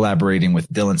 collaborating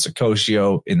with Dylan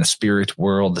Sicosio in the Spirit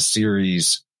World, the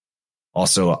series.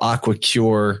 Also,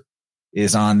 AquaCure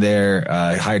is on there,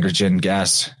 hydrogen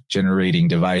gas generating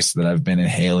device that I've been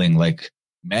inhaling like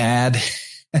mad.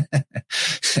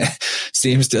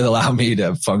 Seems to allow me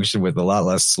to function with a lot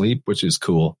less sleep, which is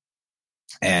cool.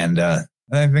 And I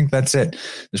think that's it.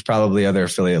 There's probably other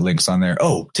affiliate links on there.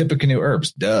 Oh, Tippecanoe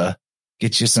herbs. Duh.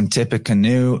 Get you some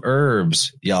Tippecanoe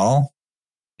herbs, y'all.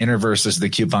 Interverse is the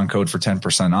coupon code for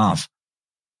 10% off.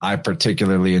 I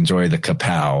particularly enjoy the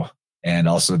Kapow and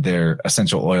also their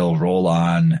essential oil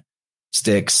roll-on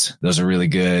sticks. Those are really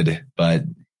good. But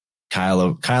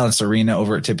Kyle and Serena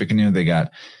over at Tippecanoe, they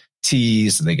got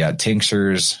teas, they got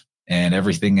tinctures, and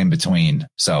everything in between.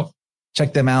 So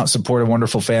check them out. Support a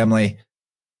wonderful family.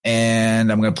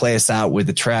 And I'm going to play us out with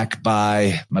a track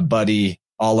by my buddy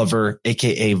Oliver,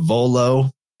 aka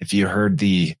Volo. If you heard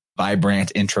the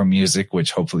vibrant intro music,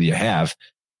 which hopefully you have,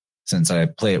 since I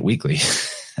play it weekly,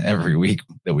 every week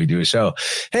that we do a show.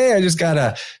 Hey, I just got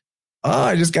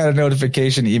a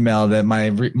notification email that my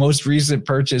most recent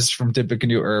purchase from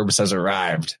Tippecanoe Herbs has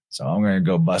arrived. So I'm going to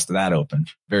go bust that open.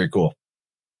 Very cool.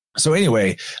 So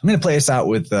anyway, I'm going to play us out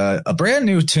with a brand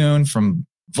new tune from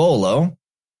Volo.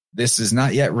 This is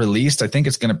not yet released. I think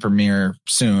it's going to premiere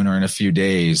soon or in a few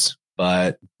days,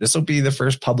 but this will be the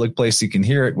first public place you can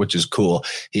hear it, which is cool.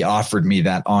 He offered me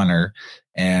that honor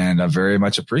and I very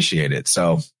much appreciate it.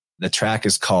 So the track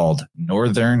is called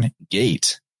Northern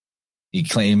Gate. He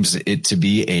claims it to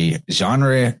be a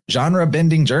genre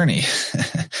bending journey.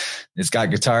 It's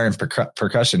got guitar and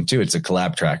percussion too. It's a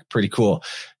collab track. Pretty cool.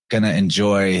 Gonna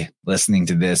enjoy listening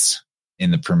to this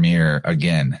in the premiere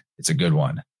again. It's a good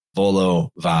one.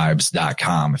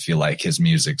 VoloVibes.com if you like his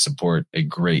music. Support a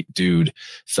great dude,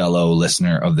 fellow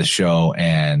listener of the show,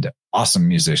 and awesome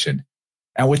musician.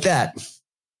 And with that,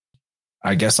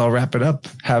 I guess I'll wrap it up.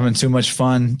 Having too much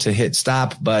fun to hit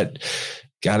stop, but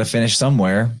got to finish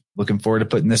somewhere. Looking forward to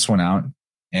putting this one out.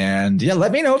 And yeah,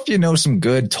 let me know if you know some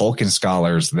good Tolkien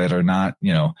scholars that are not,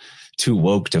 too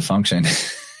woke to function.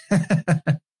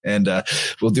 And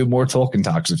we'll do more Tolkien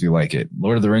talks if you like it.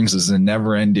 Lord of the Rings is a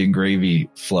never-ending gravy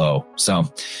flow.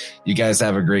 So you guys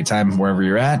have a great time wherever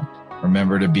you're at.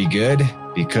 Remember to be good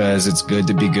because it's good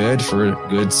to be good for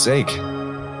good's sake.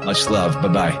 Much love.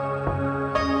 Bye-bye.